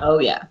 Oh,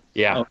 yeah.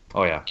 Yeah.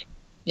 Oh, yeah.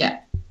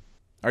 Yeah.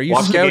 Are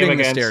you scouting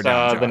the stare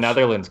down, the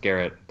Netherlands,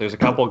 Garrett? There's a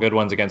couple good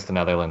ones against the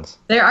Netherlands.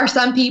 There are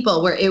some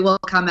people where it will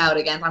come out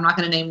against. I'm not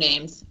going to name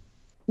names.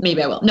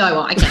 Maybe I will. No, I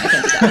won't. I can't do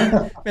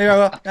that. Maybe I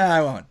will. No,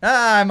 I won't.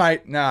 I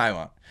might. No, I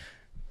won't.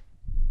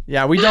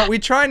 Yeah, we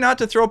try not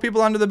to throw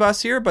people under the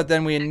bus here, but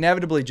then we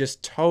inevitably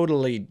just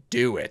totally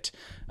do it.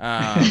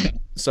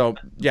 So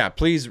yeah,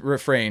 please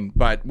refrain.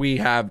 But we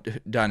have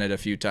done it a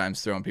few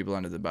times, throwing people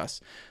under the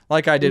bus,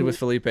 like I did with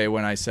Felipe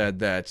when I said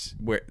that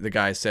the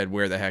guy said,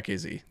 "Where the heck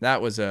is he?"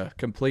 That was a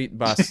complete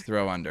bus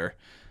throw under,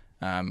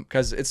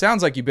 because it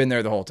sounds like you've been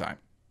there the whole time.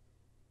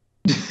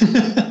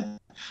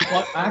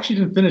 Well, I actually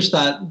didn't finish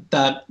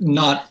that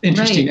not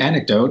interesting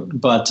anecdote,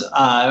 but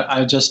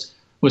I just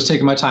was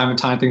taking my time and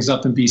tying things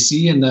up in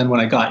BC. And then when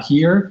I got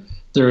here,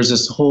 there was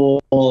this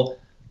whole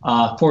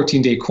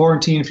 14-day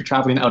quarantine for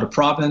traveling out of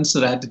province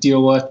that I had to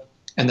deal with.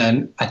 And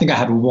then I think I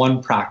had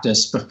one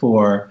practice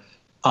before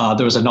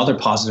there was another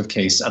positive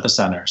case at the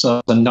center. So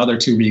it was another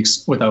 2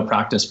 weeks without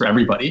practice for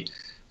everybody.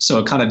 So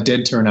it kind of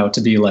did turn out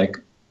to be like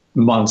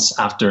months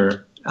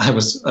after I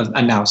was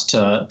announced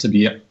to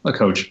be a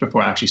coach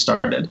before I actually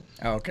started.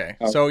 Okay.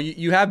 So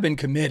you have been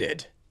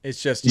committed. It's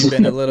just you've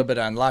been a little bit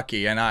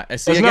unlucky. And I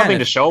see, there's again, nothing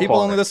to show people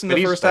for only listen to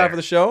the first half of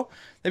the show.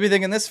 They'd be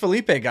thinking, this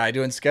Felipe guy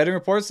doing scouting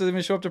reports doesn't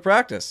even show up to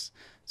practice.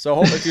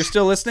 So if you're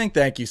still listening,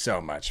 thank you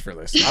so much for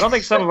listening. I don't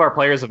think some of our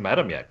players have met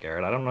him yet,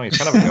 Garrett. I don't know. He's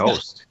kind of a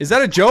ghost. Is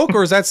that a joke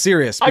or is that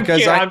serious?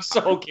 Because I'm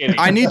so kidding.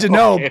 I need to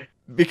know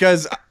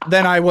because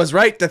then I was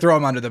right to throw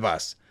him under the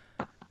bus.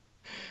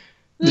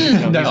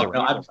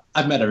 No,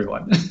 I've met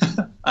everyone.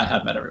 I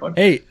have met everyone.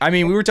 Hey, I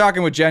mean, we were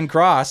talking with Jen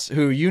Cross,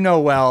 who you know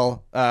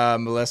well,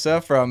 Melissa,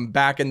 from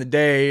back in the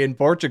day in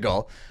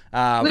Portugal,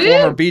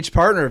 former beach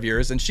partner of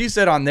yours, and she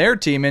said on their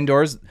team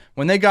indoors,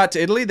 when they got to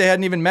Italy, they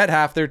hadn't even met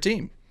half their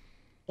team.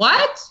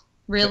 What?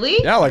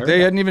 Really? Yeah, like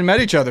they hadn't even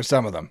met each other,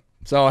 some of them.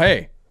 So,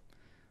 hey,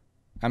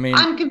 I mean,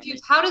 I'm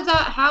confused. How is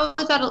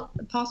that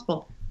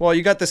possible? Well,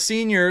 you got the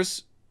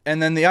seniors and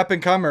then the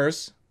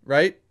up-and-comers,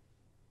 right,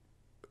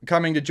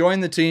 coming to join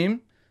the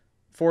team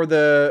for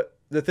the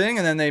thing,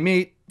 and then they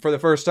meet for the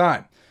first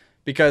time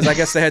because I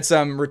guess they had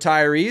some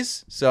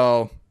retirees.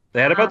 So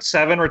they had about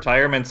 7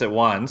 retirements at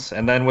once,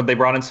 and then when they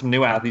brought in some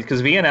new athletes,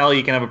 because VNL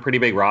you can have a pretty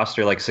big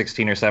roster, like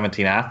 16 or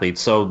 17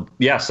 athletes. So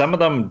yeah, some of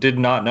them did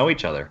not know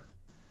each other.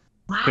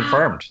 Wow.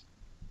 Confirmed.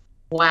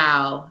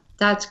 Wow,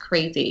 that's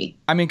crazy.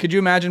 I mean, could you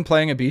imagine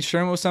playing a beach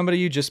tournament with somebody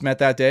you just met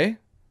that day?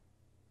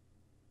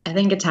 I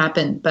think it's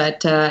happened,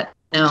 but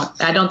no,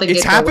 I don't think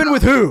It's happened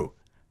with who?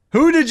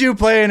 Who did you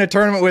play in a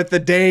tournament with the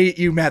day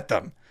you met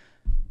them?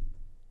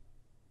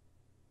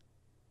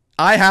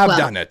 I have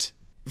done it,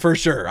 for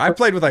sure. I've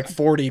played with like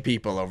 40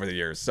 people over the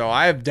years, so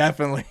I have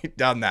definitely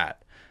done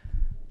that.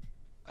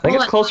 I think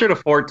it's closer to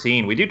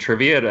 14. We do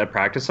trivia at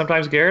practice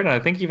sometimes, Garrett, and I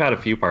think you've had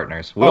a few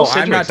partners.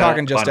 I'm not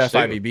talking just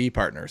FIVB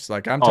partners.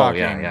 Like I'm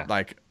talking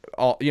like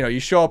all,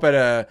 you show up at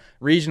a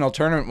regional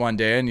tournament one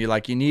day and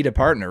you need a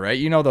partner, right?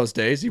 You know those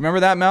days. You remember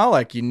that, Mel?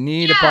 Like you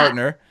need a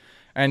partner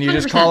and you 100%.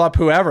 Just call up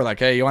whoever, like,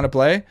 hey, you want to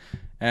play?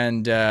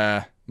 And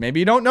maybe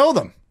you don't know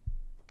them.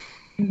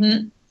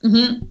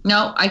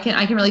 No, I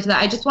can relate to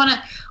that. I just want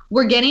to,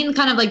 we're getting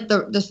kind of like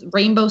this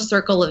rainbow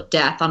circle of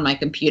death on my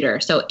computer.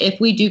 So if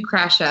we do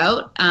crash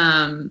out,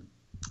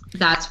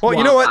 that's well,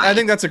 you know what? I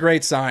think that's a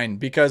great sign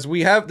because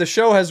the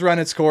show has run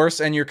its course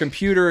and your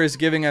computer is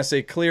giving us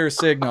a clear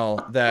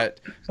signal that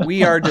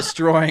we are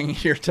destroying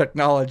your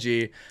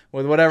technology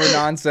with whatever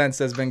nonsense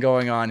has been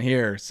going on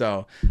here.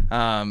 So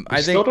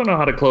I still don't know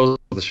how to close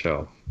the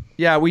show.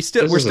 Yeah, we're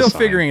still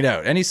figuring it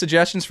out. Any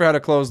suggestions for how to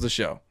close the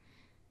show?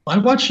 I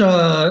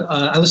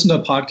listen to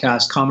a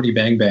podcast, Comedy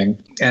Bang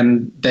Bang,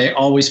 and they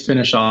always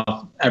finish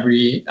off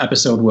every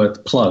episode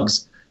with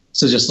plugs.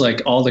 So just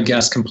like all the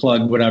guests can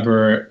plug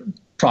whatever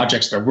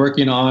projects they're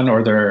working on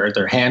or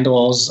their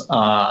handles,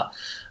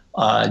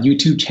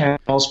 YouTube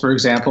channels, for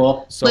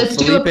example. So let's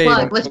do a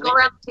plug. Let's go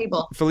around the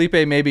table. Felipe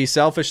may be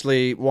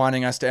selfishly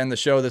wanting us to end the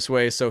show this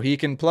way so he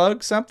can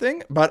plug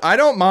something, but I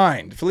don't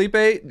mind. Felipe,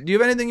 do you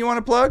have anything you want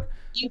to plug?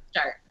 You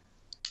start.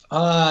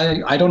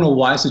 I don't know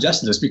why I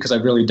suggested this because I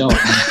really don't.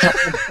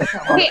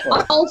 Okay,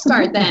 I'll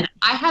start then.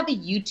 I have a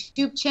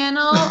YouTube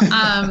channel.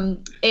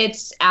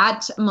 It's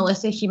at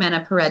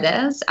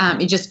HUMANA-PAREDES.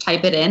 You just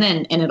type it in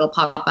and it'll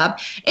pop up.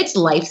 It's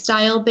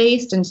lifestyle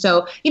based. And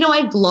so,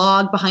 I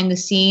vlog behind the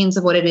scenes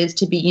of what it is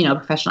to be, a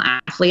professional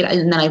athlete.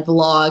 And then I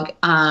vlog,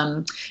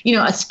 a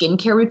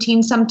skincare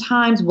routine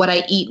sometimes, what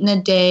I eat in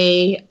a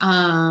day.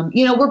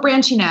 We're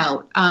branching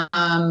out.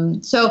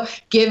 So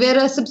give it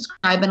a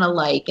subscribe and a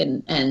like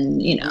and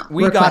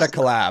we got a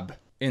collab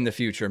in the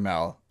future,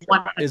 Mel,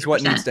 100%. Is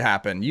what needs to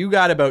happen. You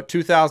got about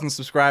 2,000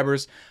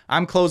 subscribers.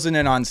 I'm closing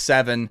in on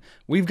 7.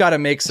 We've got to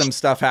make some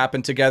stuff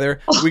happen together.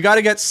 We got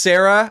to get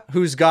Sarah,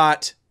 who's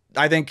got,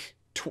 I think,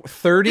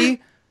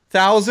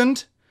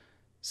 30,000.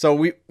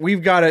 So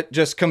we've got to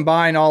just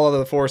combine all of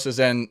the forces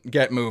and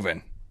get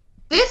moving.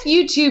 This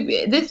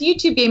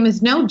YouTube game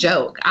is no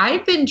joke.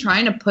 I've been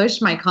trying to push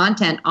my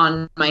content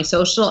on my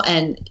social,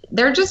 and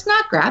they're just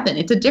not grabbing.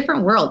 It's a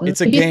different world.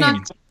 It's a game,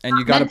 and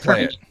you got to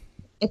play it.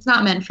 It's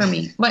not meant for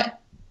me. But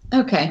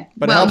okay.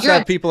 But it helps to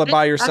have people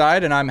by your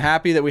side, and I'm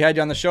happy that we had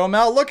you on the show.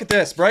 Mel, look at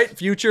this. Bright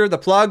future. The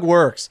plug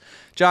works.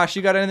 Josh,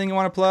 you got anything you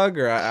want to plug?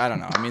 Or I don't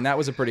know. I mean, that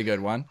was a pretty good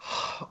one.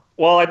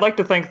 Well, I'd like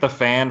to thank the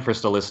fan for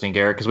still listening,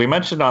 Garrett, because we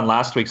mentioned on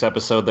last week's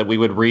episode that we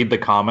would read the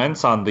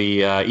comments on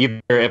the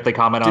either if they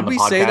comment on the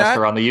podcast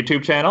or on the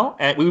YouTube channel.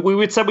 And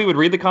we said we would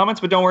read the comments,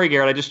 but don't worry,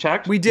 Garrett, I just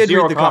checked. We did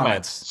read the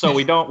comments. So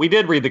we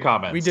did read the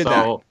comments. We did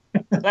that.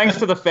 Thanks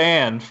to the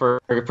fan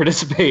for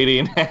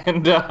participating,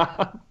 and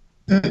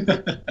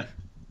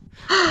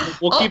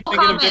we'll keep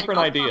thinking of different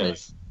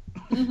ideas.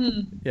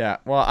 Yeah,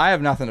 well, I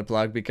have nothing to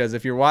plug because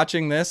if you're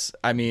watching this,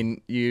 I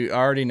mean, you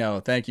already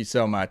know. Thank you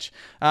so much.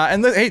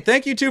 Hey,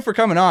 thank you too for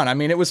coming on. I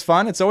mean, it was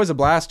fun. It's always a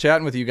blast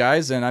chatting with you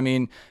guys. And I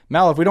mean,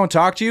 Mel, if we don't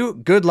talk to you,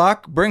 good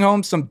luck. Bring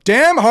home some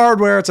damn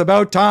hardware. It's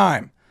about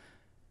time.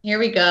 Here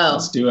we go.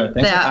 Let's do it.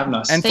 Thanks for having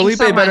us. And Felipe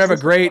better have a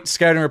great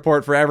scouting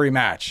report for every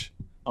match.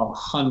 Oh,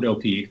 Hundo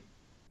P.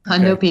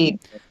 Hundo P.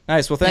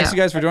 Nice. Well, thanks you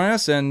guys for joining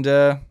us, and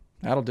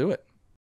that'll do it.